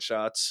 3-point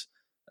shots.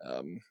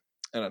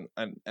 And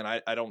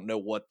I don't know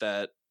what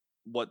that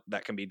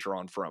can be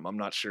drawn from. I'm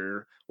not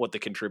sure what the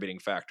contributing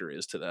factor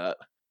is to that.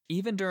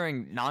 Even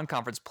during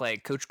non-conference play,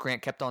 Coach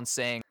Grant kept on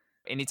saying,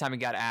 anytime he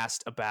got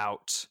asked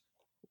about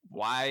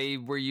why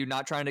were you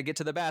not trying to get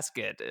to the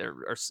basket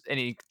or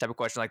any type of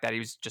question like that, he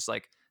was just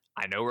like,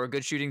 I know we're a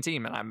good shooting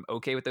team and I'm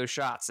okay with those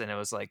shots. And it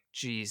was like,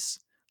 geez,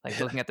 like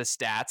looking at the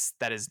stats,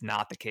 that is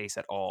not the case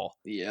at all.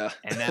 Yeah.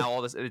 And now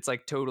all this, it's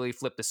like totally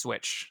flipped the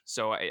switch.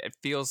 So it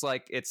feels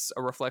like it's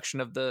a reflection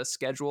of the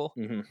schedule,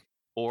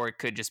 or it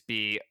could just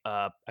be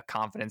a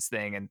confidence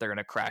thing and they're going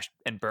to crash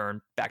and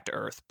burn back to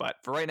earth. But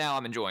for right now,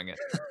 I'm enjoying it.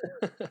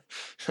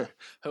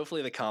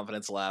 Hopefully the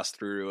confidence lasts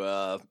through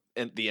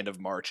the end of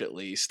March at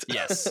least.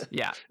 Yes.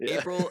 Yeah.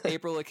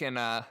 April it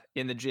can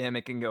in the gym,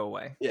 it can go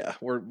away. Yeah,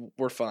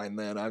 we're fine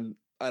then.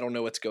 I don't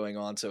know what's going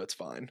on, so it's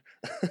fine.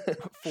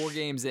 4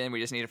 games in, we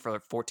just need it for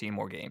 14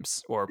 more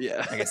games, or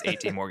I guess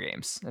 18 more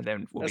games, and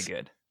then we'll be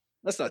good.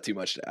 That's not too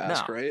much to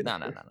ask, right? No.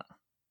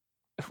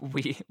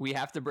 We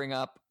have to bring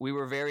up, we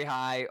were very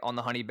high on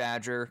the Honey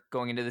Badger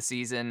going into the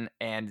season,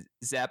 and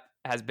Zep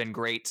has been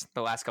great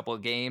the last couple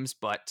of games,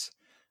 but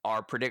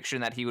our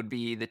prediction that he would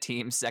be the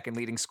team's second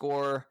leading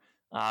scorer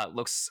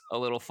looks a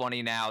little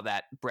funny now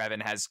that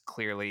Brevin has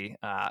clearly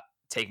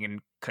taken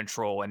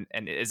control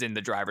and is in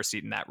the driver's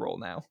seat in that role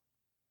now.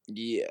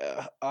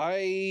 Yeah,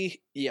 I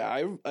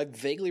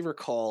vaguely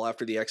recall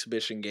after the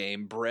exhibition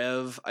game,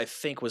 Brev, I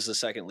think, was the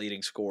second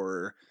leading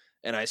scorer,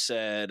 and I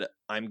said,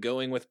 I'm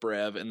going with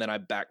Brev, and then I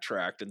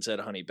backtracked and said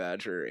Honey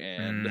Badger,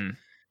 and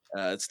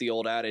it's the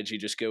old adage, you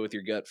just go with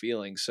your gut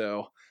feeling,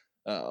 so,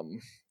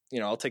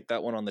 I'll take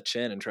that one on the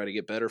chin and try to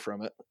get better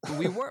from it.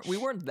 we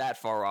weren't that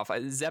far off.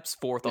 Zep's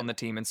 4th on the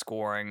team in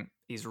scoring.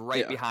 He's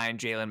right behind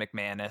Jalen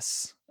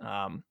McManus.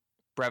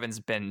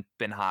 Brevin's been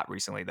hot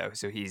recently, though,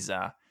 so he's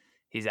out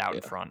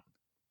in front.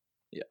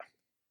 Yeah.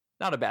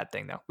 Not a bad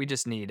thing, though. We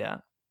just need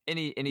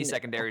any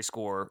secondary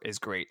score is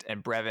great.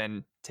 And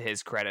Brevin, to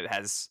his credit,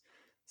 has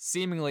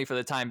seemingly for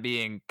the time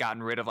being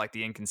gotten rid of like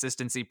the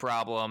inconsistency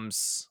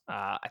problems.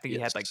 I think he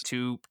had like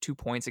two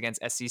points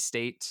against SC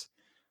State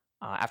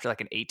after like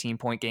an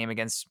 18-point game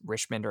against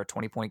Richmond or a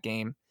 20-point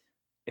game.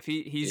 If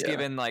he's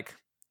given like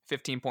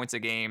 15 points a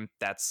game,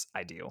 that's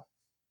ideal.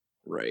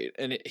 Right.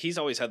 And he's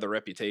always had the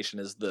reputation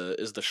as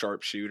the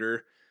sharp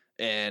shooter.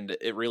 And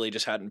it really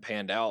just hadn't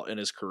panned out in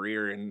his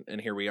career.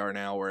 And here we are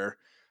now where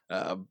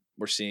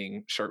we're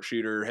seeing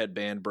sharpshooter,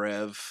 headband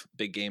Brev,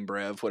 big game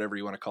Brev, whatever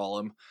you want to call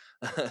him,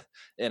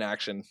 in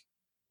action.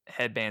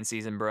 Headband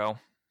season, bro.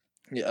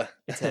 Yeah.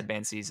 It's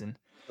headband season.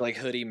 Like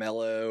Hoodie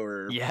Mello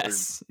or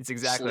yes, it's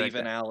exactly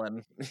Sleven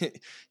Allen.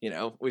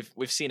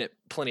 We've seen it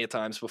plenty of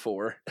times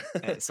before.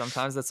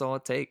 Sometimes that's all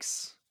it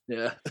takes.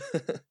 Yeah.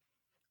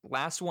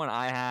 Last one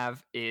I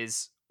have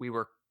is we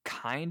were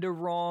kind of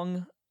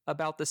wrong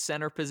about the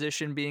center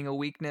position being a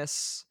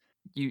weakness.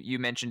 You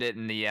mentioned it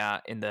in the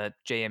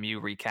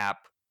JMU recap.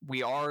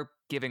 We are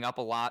giving up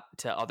a lot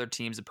to other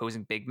teams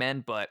opposing big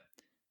men, but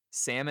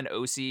Sam and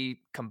OC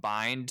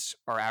combined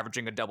are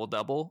averaging a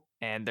double-double,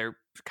 and they're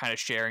kind of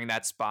sharing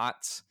that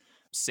spot.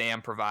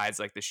 Sam provides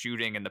like the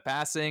shooting and the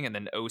passing, and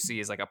then OC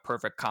is like a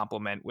perfect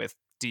complement with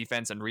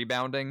defense and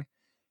rebounding.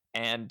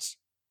 And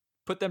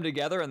put them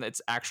together, and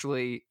it's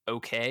actually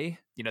okay.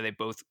 They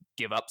both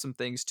give up some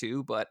things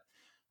too, but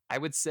I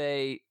would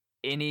say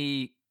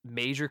any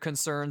major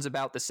concerns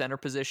about the center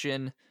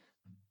position,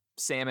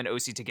 Sam and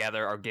OC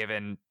together are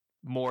given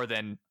more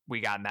than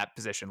we got in that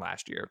position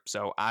last year.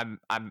 So I'm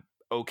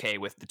okay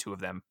with the two of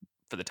them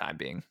for the time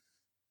being.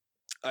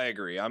 I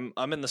agree. I'm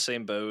in the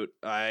same boat.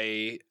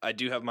 I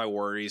do have my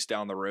worries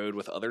down the road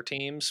with other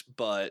teams,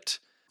 but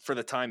for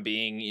the time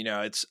being,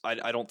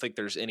 I don't think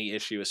there's any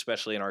issue,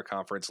 especially in our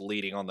conference,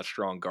 leading on the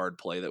strong guard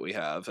play that we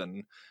have,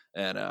 and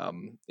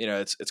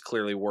it's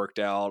clearly worked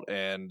out,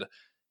 and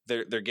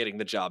they're getting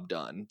the job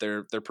done.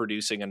 They're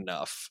producing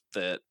enough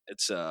that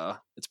it's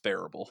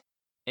bearable.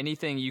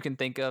 Anything you can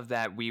think of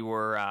that we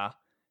were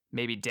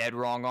maybe dead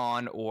wrong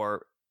on,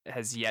 or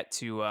has yet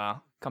to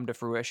come to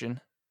fruition.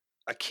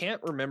 I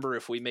can't remember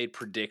if we made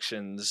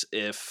predictions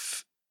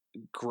if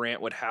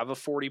Grant would have a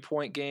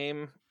 40-point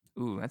game.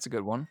 Ooh, that's a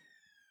good one.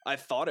 I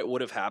thought it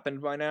would have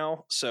happened by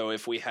now. So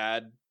if we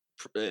had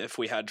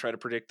tried to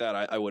predict that,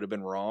 I would have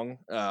been wrong.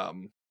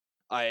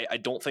 I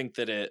don't think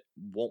that it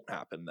won't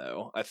happen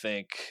though. I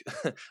think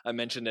I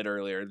mentioned it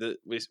earlier that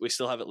we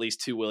still have at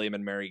least 2 William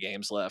and Mary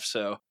games left.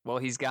 So well,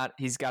 he's got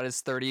his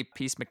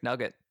 30-piece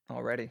McNugget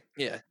already.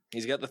 Yeah,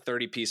 he's got the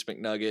 30-piece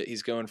McNugget.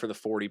 He's going for the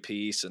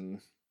 40-piece, and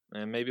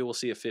maybe we'll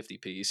see a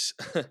 50-piece.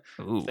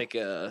 Ooh. I think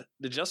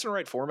did Justin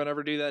Wright Foreman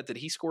ever do that? Did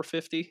he score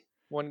 50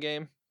 one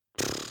game?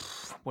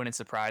 Wouldn't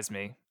surprise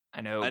me.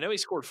 I know he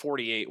scored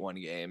 48 one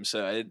game.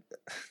 So I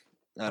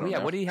don't know.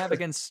 What did he have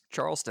against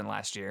Charleston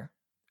last year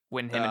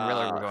when him and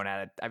Riller were going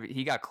at it? I mean,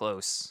 he got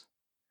close.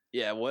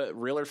 Yeah,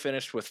 Riller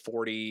finished with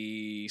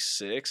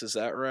 46, is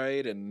that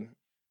right? And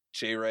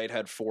Jay Wright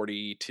had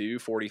 42,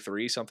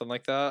 43, something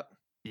like that.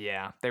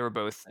 Yeah, they were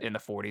both in the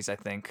 40s, I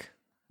think.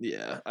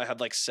 Yeah, I had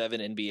like 7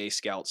 NBA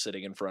scouts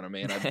sitting in front of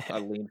me, and I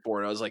leaned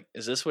forward. I was like,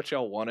 is this what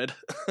y'all wanted?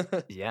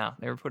 Yeah,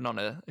 they were putting on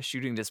a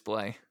shooting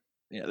display.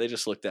 Yeah, they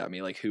just looked at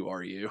me like, who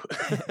are you?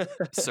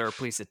 Sir,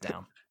 please sit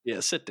down.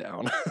 Yeah, sit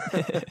down.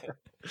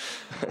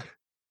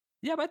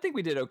 Yeah, but I think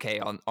we did okay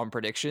on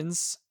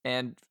predictions.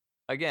 And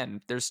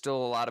again, there's still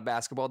a lot of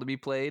basketball to be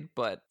played,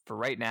 but for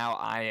right now,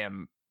 I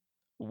am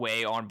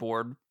way on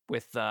board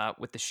with the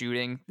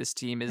shooting this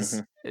team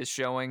is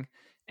showing,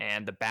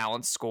 and the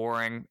balanced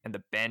scoring, and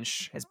the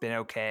bench has been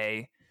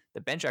okay.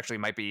 The bench actually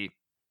might be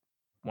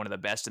one of the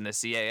best in the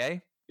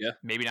CAA. Yeah.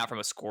 Maybe not from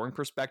a scoring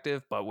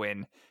perspective, but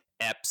when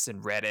Epps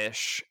and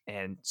Reddish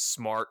and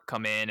Smart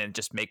come in and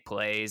just make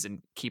plays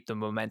and keep the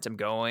momentum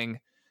going,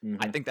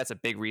 I think that's a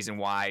big reason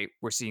why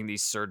we're seeing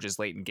these surges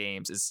late in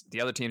games is the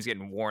other team's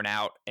getting worn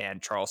out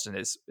and Charleston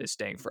is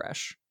staying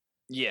fresh.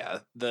 Yeah,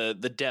 the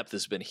depth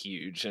has been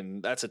huge,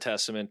 and that's a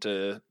testament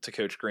to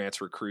Coach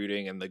Grant's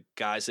recruiting and the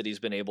guys that he's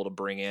been able to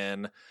bring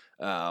in.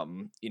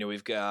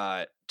 We've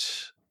got,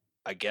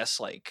 I guess,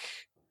 like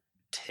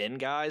 10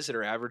 guys that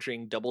are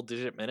averaging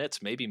double-digit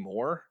minutes, maybe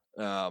more.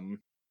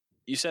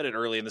 You said it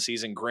early in the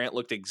season, Grant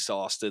looked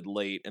exhausted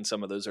late in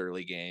some of those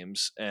early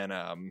games, and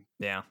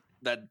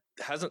that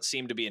hasn't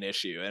seemed to be an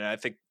issue. And I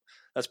think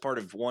that's part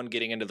of one,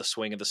 getting into the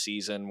swing of the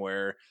season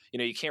where,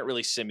 you can't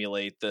really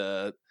simulate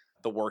the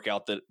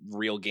workout that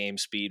real game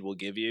speed will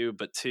give you.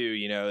 But two,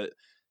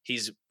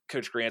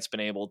 Coach Grant's been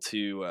able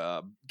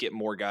to get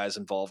more guys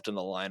involved in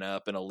the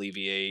lineup and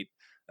alleviate,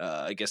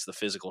 I guess, the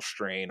physical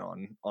strain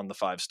on the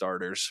 5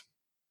 starters.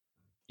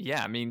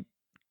 Yeah, I mean,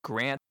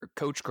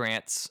 Coach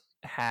Grant's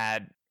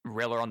had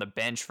Riller on the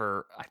bench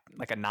for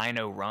like a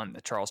 9-0 run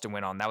that Charleston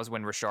went on. That was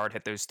when Richard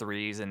hit those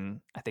threes,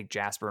 and I think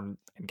Jasper and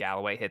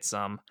Galloway hit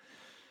some.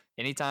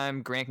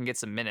 Anytime Grant can get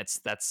some minutes,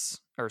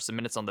 some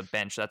minutes on the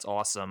bench, that's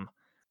awesome.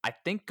 I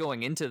think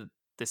going into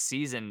the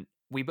season,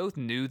 we both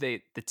knew the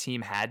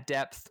team had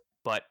depth,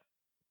 but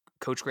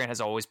Coach Grant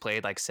has always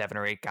played like 7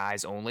 or 8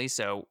 guys only.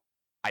 So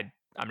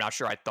I'm not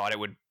sure I thought it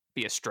would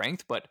be a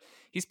strength, but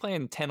he's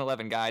playing 10,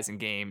 11 guys in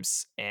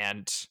games,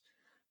 and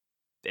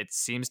it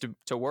seems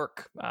to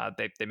work.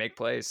 They make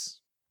plays.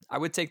 I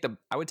would take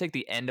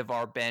the end of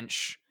our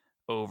bench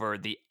over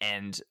the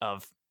end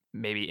of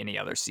maybe any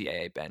other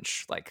CAA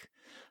bench. Like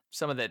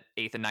some of the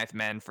 8th and 9th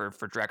men for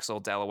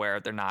Drexel, Delaware,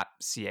 they're not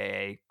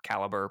CAA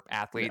caliber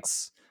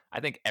athletes. Yeah.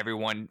 I think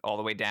everyone all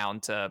the way down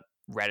to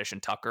Reddish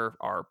and Tucker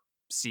are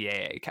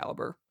CAA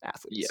caliber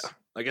athletes. Yeah.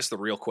 I guess the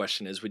real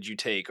question is, would you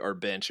take our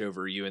bench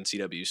over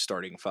UNCW's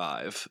starting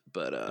 5?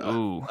 But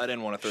I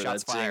didn't want to throw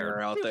that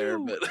zinger out there,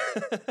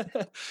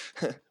 but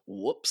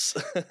whoops.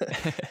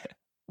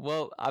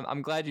 Well,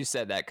 I'm glad you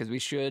said that, because we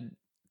should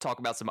talk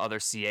about some other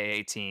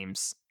CAA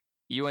teams.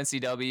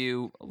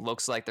 UNCW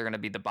looks like they're going to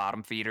be the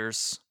bottom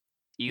feeders.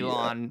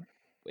 Elon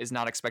is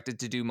not expected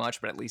to do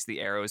much, but at least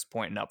the arrow is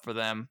pointing up for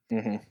them.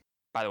 Mm-hmm.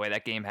 By the way,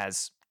 that game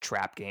has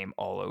trap game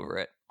all over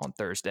it on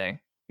Thursday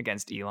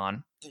against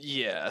Elon.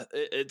 Yeah,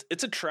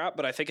 it's a trap,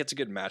 but I think it's a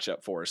good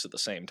matchup for us at the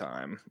same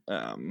time.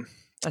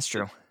 That's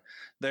true.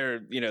 Their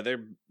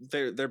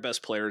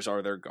best players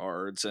are their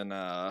guards, and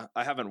I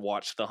haven't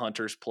watched the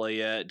Hunters play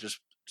yet. Just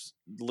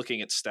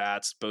looking at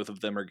stats, both of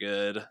them are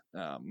good.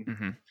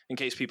 In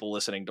case people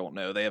listening don't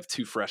know, they have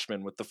 2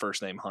 freshmen with the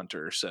first name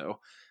Hunter, so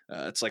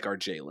it's like our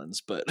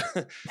Jalen's, but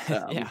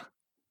yeah.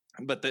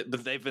 But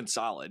they've been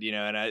solid,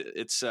 and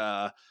it's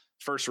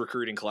first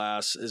recruiting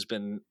class has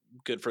been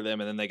good for them,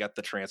 and then they got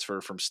the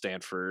transfer from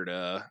Stanford,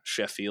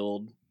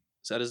 Sheffield.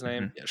 Is that his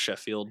name? Mm-hmm. Yeah,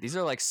 Sheffield. These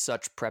are like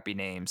such preppy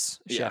names,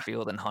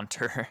 Sheffield and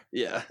Hunter.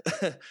 Yeah.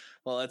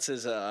 Well, that's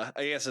his, I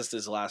guess that's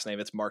his last name.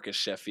 It's Marcus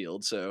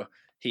Sheffield. So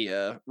he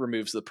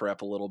removes the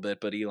prep a little bit,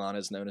 but Elon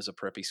is known as a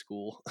preppy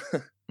school.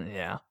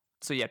 Yeah.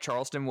 So yeah,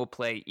 Charleston will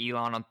play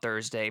Elon on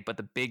Thursday, but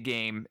the big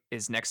game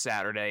is next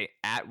Saturday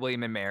at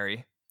William and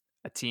Mary,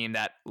 a team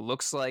that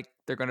looks like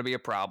they're going to be a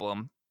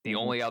problem. The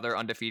only other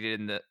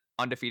undefeated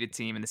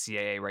team in the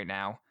CAA right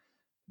now.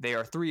 They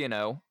are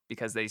 3-0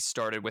 because they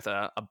started with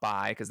a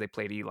bye because they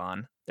played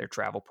Elon, their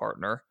travel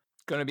partner.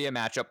 Going to be a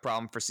matchup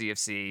problem for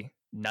CFC.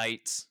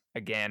 Knight,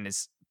 again,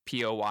 is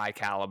POY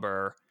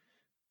caliber,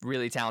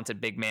 really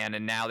talented big man.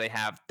 And now they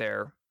have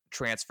their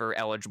transfer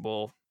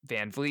eligible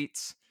Van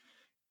Vliet.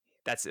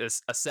 That's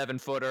a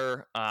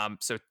 7-footer.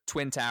 So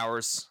Twin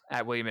Towers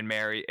at William and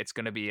Mary. It's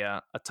going to be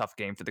a tough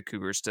game for the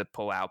Cougars to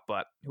pull out,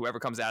 but whoever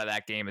comes out of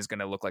that game is going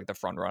to look like the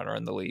front runner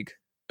in the league.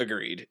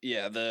 Agreed.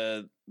 Yeah,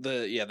 the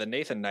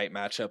Nathan Knight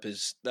matchup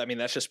is, I mean,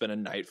 that's just been a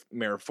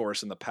nightmare for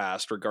us in the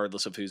past,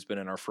 regardless of who's been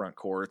in our front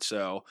court.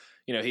 So,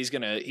 he's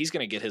gonna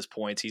get his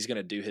points. He's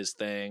gonna do his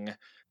thing.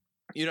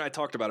 I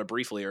talked about it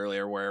briefly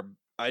earlier, where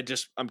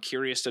I'm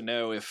curious to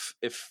know if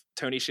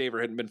Tony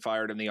Shaver hadn't been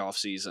fired in the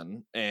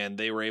offseason and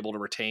they were able to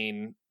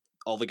retain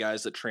all the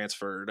guys that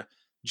transferred,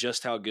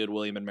 just how good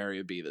William and Mary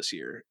would be this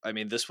year. I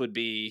mean,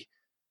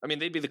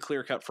 they'd be the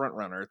clear-cut front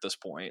runner at this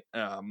point.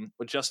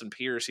 With Justin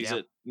Pierce, he's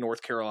at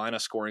North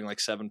Carolina scoring like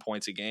 7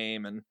 points a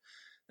game, and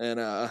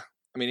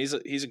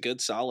he's a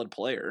good, solid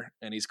player,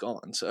 and he's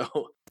gone.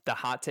 So the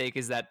hot take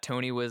is that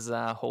Tony was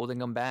holding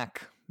them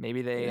back.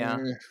 Maybe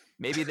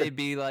they'd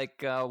be like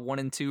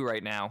 1-2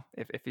 right now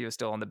if he was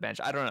still on the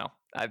bench. I don't know.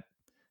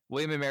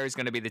 William and Mary's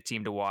going to be the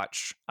team to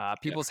watch.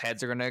 People's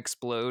heads are going to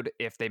explode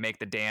if they make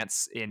the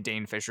dance in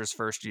Dane Fisher's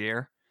first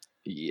year.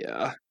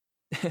 Yeah,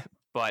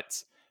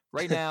 but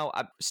right now,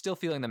 I'm still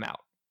feeling them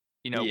out.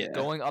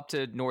 Going up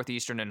to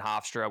Northeastern and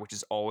Hofstra, which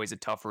is always a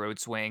tough road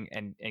swing,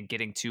 and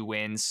getting 2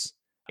 wins,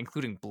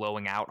 including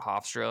blowing out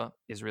Hofstra,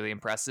 is really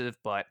impressive.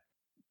 But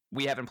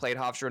we haven't played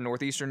Hofstra and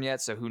Northeastern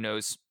yet, so who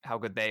knows how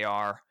good they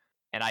are.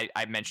 And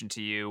I mentioned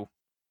to you,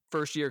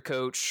 first-year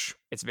coach,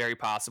 it's very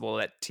possible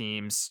that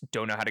teams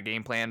don't know how to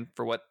game plan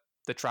for what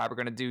the Tribe are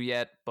going to do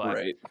yet. But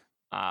right.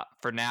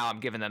 For now, I'm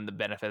giving them the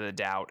benefit of the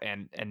doubt.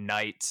 And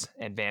Knight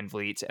and Van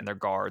Vliet and their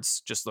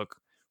guards just look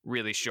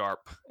really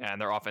sharp,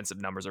 and their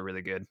offensive numbers are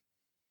really good.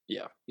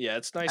 Yeah,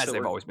 it's nice, as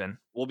they've always been.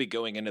 We'll be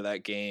going into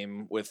that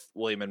game with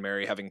William and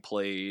Mary having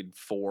played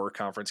 4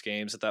 conference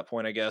games at that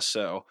point, I guess.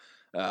 So,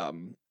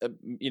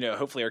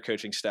 hopefully our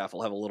coaching staff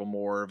will have a little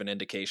more of an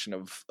indication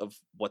of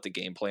what to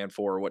game plan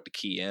for, what to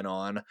key in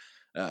on.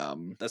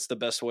 That's the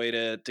best way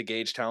to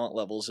gauge talent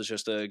levels, is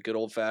just a good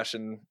old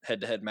fashioned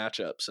head-to-head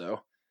matchup.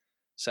 So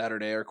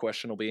Saturday, our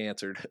question will be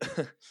answered.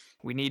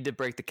 We need to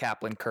break the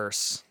Kaplan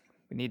curse.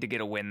 We need to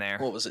get a win there.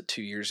 What was it,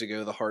 2 years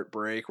ago, the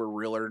heartbreak where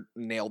Reeler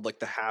nailed like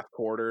the half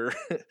quarter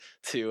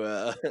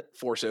to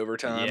force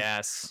overtime?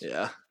 Yes.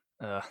 Yeah.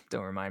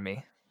 Don't remind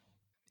me.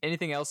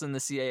 Anything else in the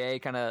CAA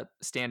kind of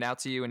stand out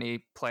to you?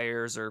 Any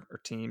players or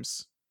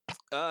teams?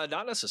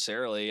 Not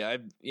necessarily.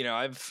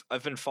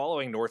 I've been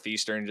following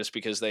Northeastern just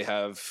because they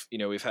have,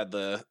 we've had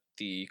the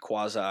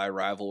quasi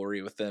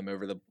rivalry with them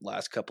over the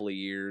last couple of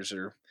years,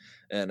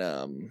 and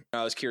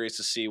I was curious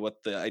to see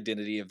what the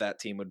identity of that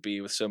team would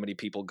be with so many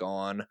people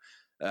gone.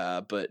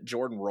 But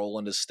Jordan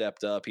Rowland has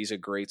stepped up. He's a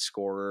great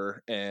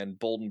scorer, and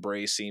Bolden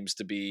Bray seems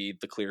to be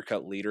the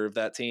clear-cut leader of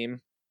that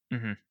team.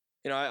 Mm-hmm.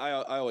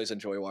 I always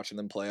enjoy watching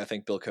them play. I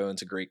think Bill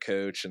Cohen's a great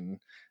coach, and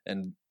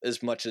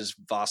as much as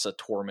Vasa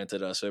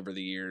tormented us over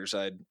the years,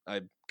 I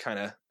kind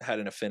of had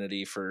an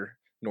affinity for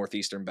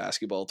Northeastern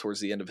basketball towards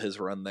the end of his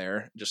run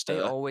there.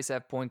 They always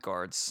have point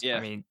guards. Yeah. I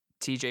mean,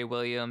 TJ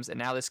Williams, and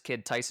now this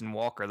kid Tyson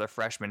Walker, the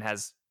freshman,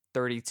 has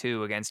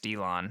 32 against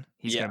Elon.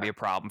 He's going to be a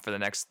problem for the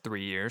next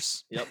 3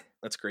 years. Yep,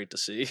 that's great to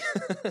see.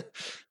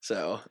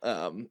 So,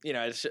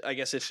 I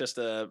guess it's just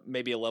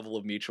maybe a level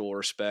of mutual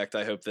respect.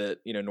 I hope that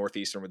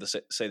Northeastern would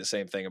say the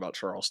same thing about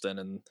Charleston,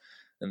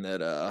 and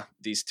that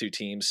these two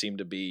teams seem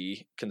to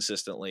be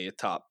consistently a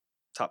top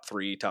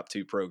 3, top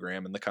 2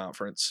 program in the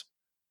conference.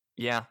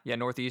 Yeah,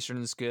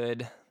 Northeastern is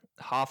good.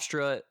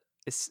 Hofstra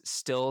is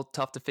still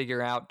tough to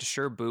figure out.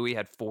 Desher Bowie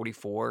had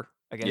 44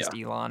 against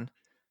Elon.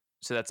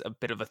 So that's a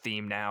bit of a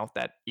theme now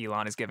that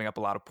Elon is giving up a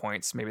lot of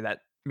points. Maybe that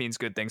means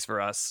good things for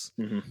us.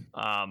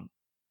 Mm-hmm.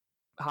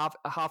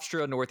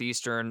 Hofstra,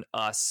 Northeastern,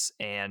 us,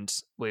 and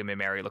William and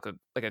Mary look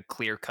like a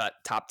clear-cut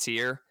top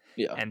tier.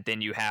 Yeah. And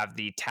then you have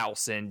the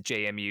Towson,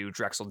 JMU,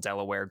 Drexel,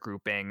 Delaware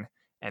grouping,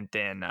 and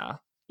then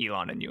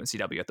Elon and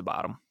UNCW at the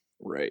bottom.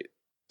 Right.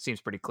 Seems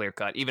pretty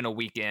clear-cut. Even a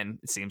week in,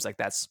 it seems like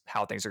that's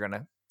how things are going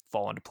to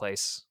fall into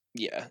place.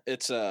 Yeah,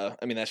 it's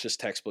that's just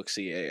textbook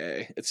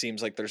CAA. It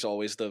seems like there's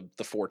always the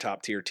 4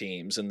 top tier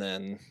teams, and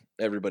then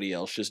everybody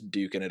else just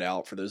duking it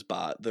out for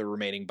the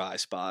remaining bye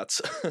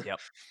spots.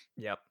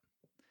 Yep.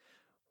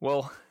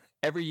 Well,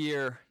 every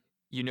year,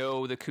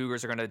 the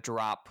Cougars are going to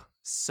drop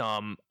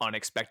some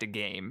unexpected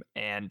game,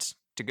 and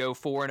to go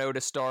 4-0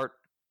 to start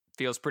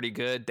feels pretty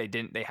good.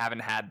 They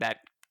haven't had that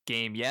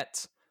game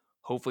yet.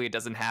 Hopefully it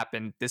doesn't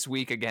happen this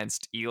week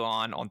against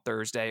Elon on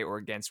Thursday or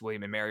against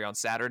William and Mary on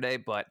Saturday,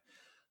 but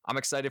I'm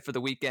excited for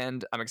the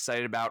weekend. I'm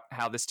excited about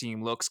how this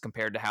team looks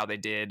compared to how they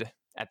did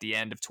at the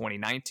end of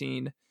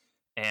 2019,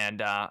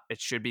 and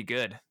it should be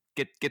good.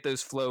 Get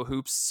those Flow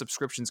Hoops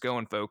subscriptions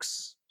going,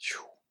 folks.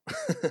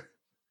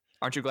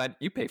 Aren't you glad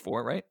you pay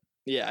for it, right?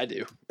 Yeah, I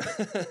do.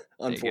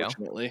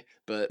 Unfortunately,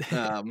 but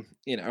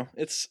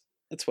it's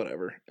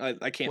whatever.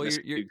 I can't miss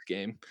a Cougs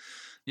game.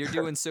 You're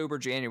doing sober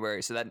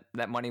January, so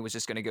that money was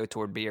just going to go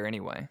toward beer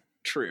anyway.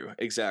 True.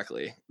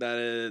 Exactly.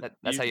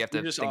 That's how you have to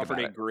You just think offered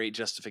about a it. great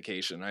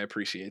justification. I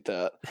appreciate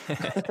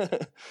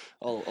that.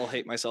 I'll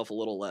hate myself a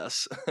little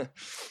less.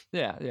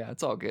 Yeah,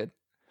 it's all good.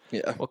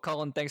 Yeah. Well,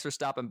 Cullen, thanks for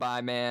stopping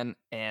by, man,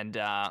 and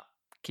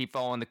keep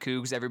following the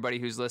Cougs. Everybody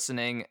who's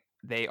listening,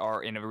 they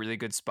are in a really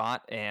good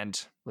spot, and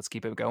let's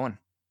keep it going.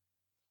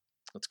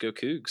 Let's go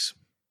Cougs.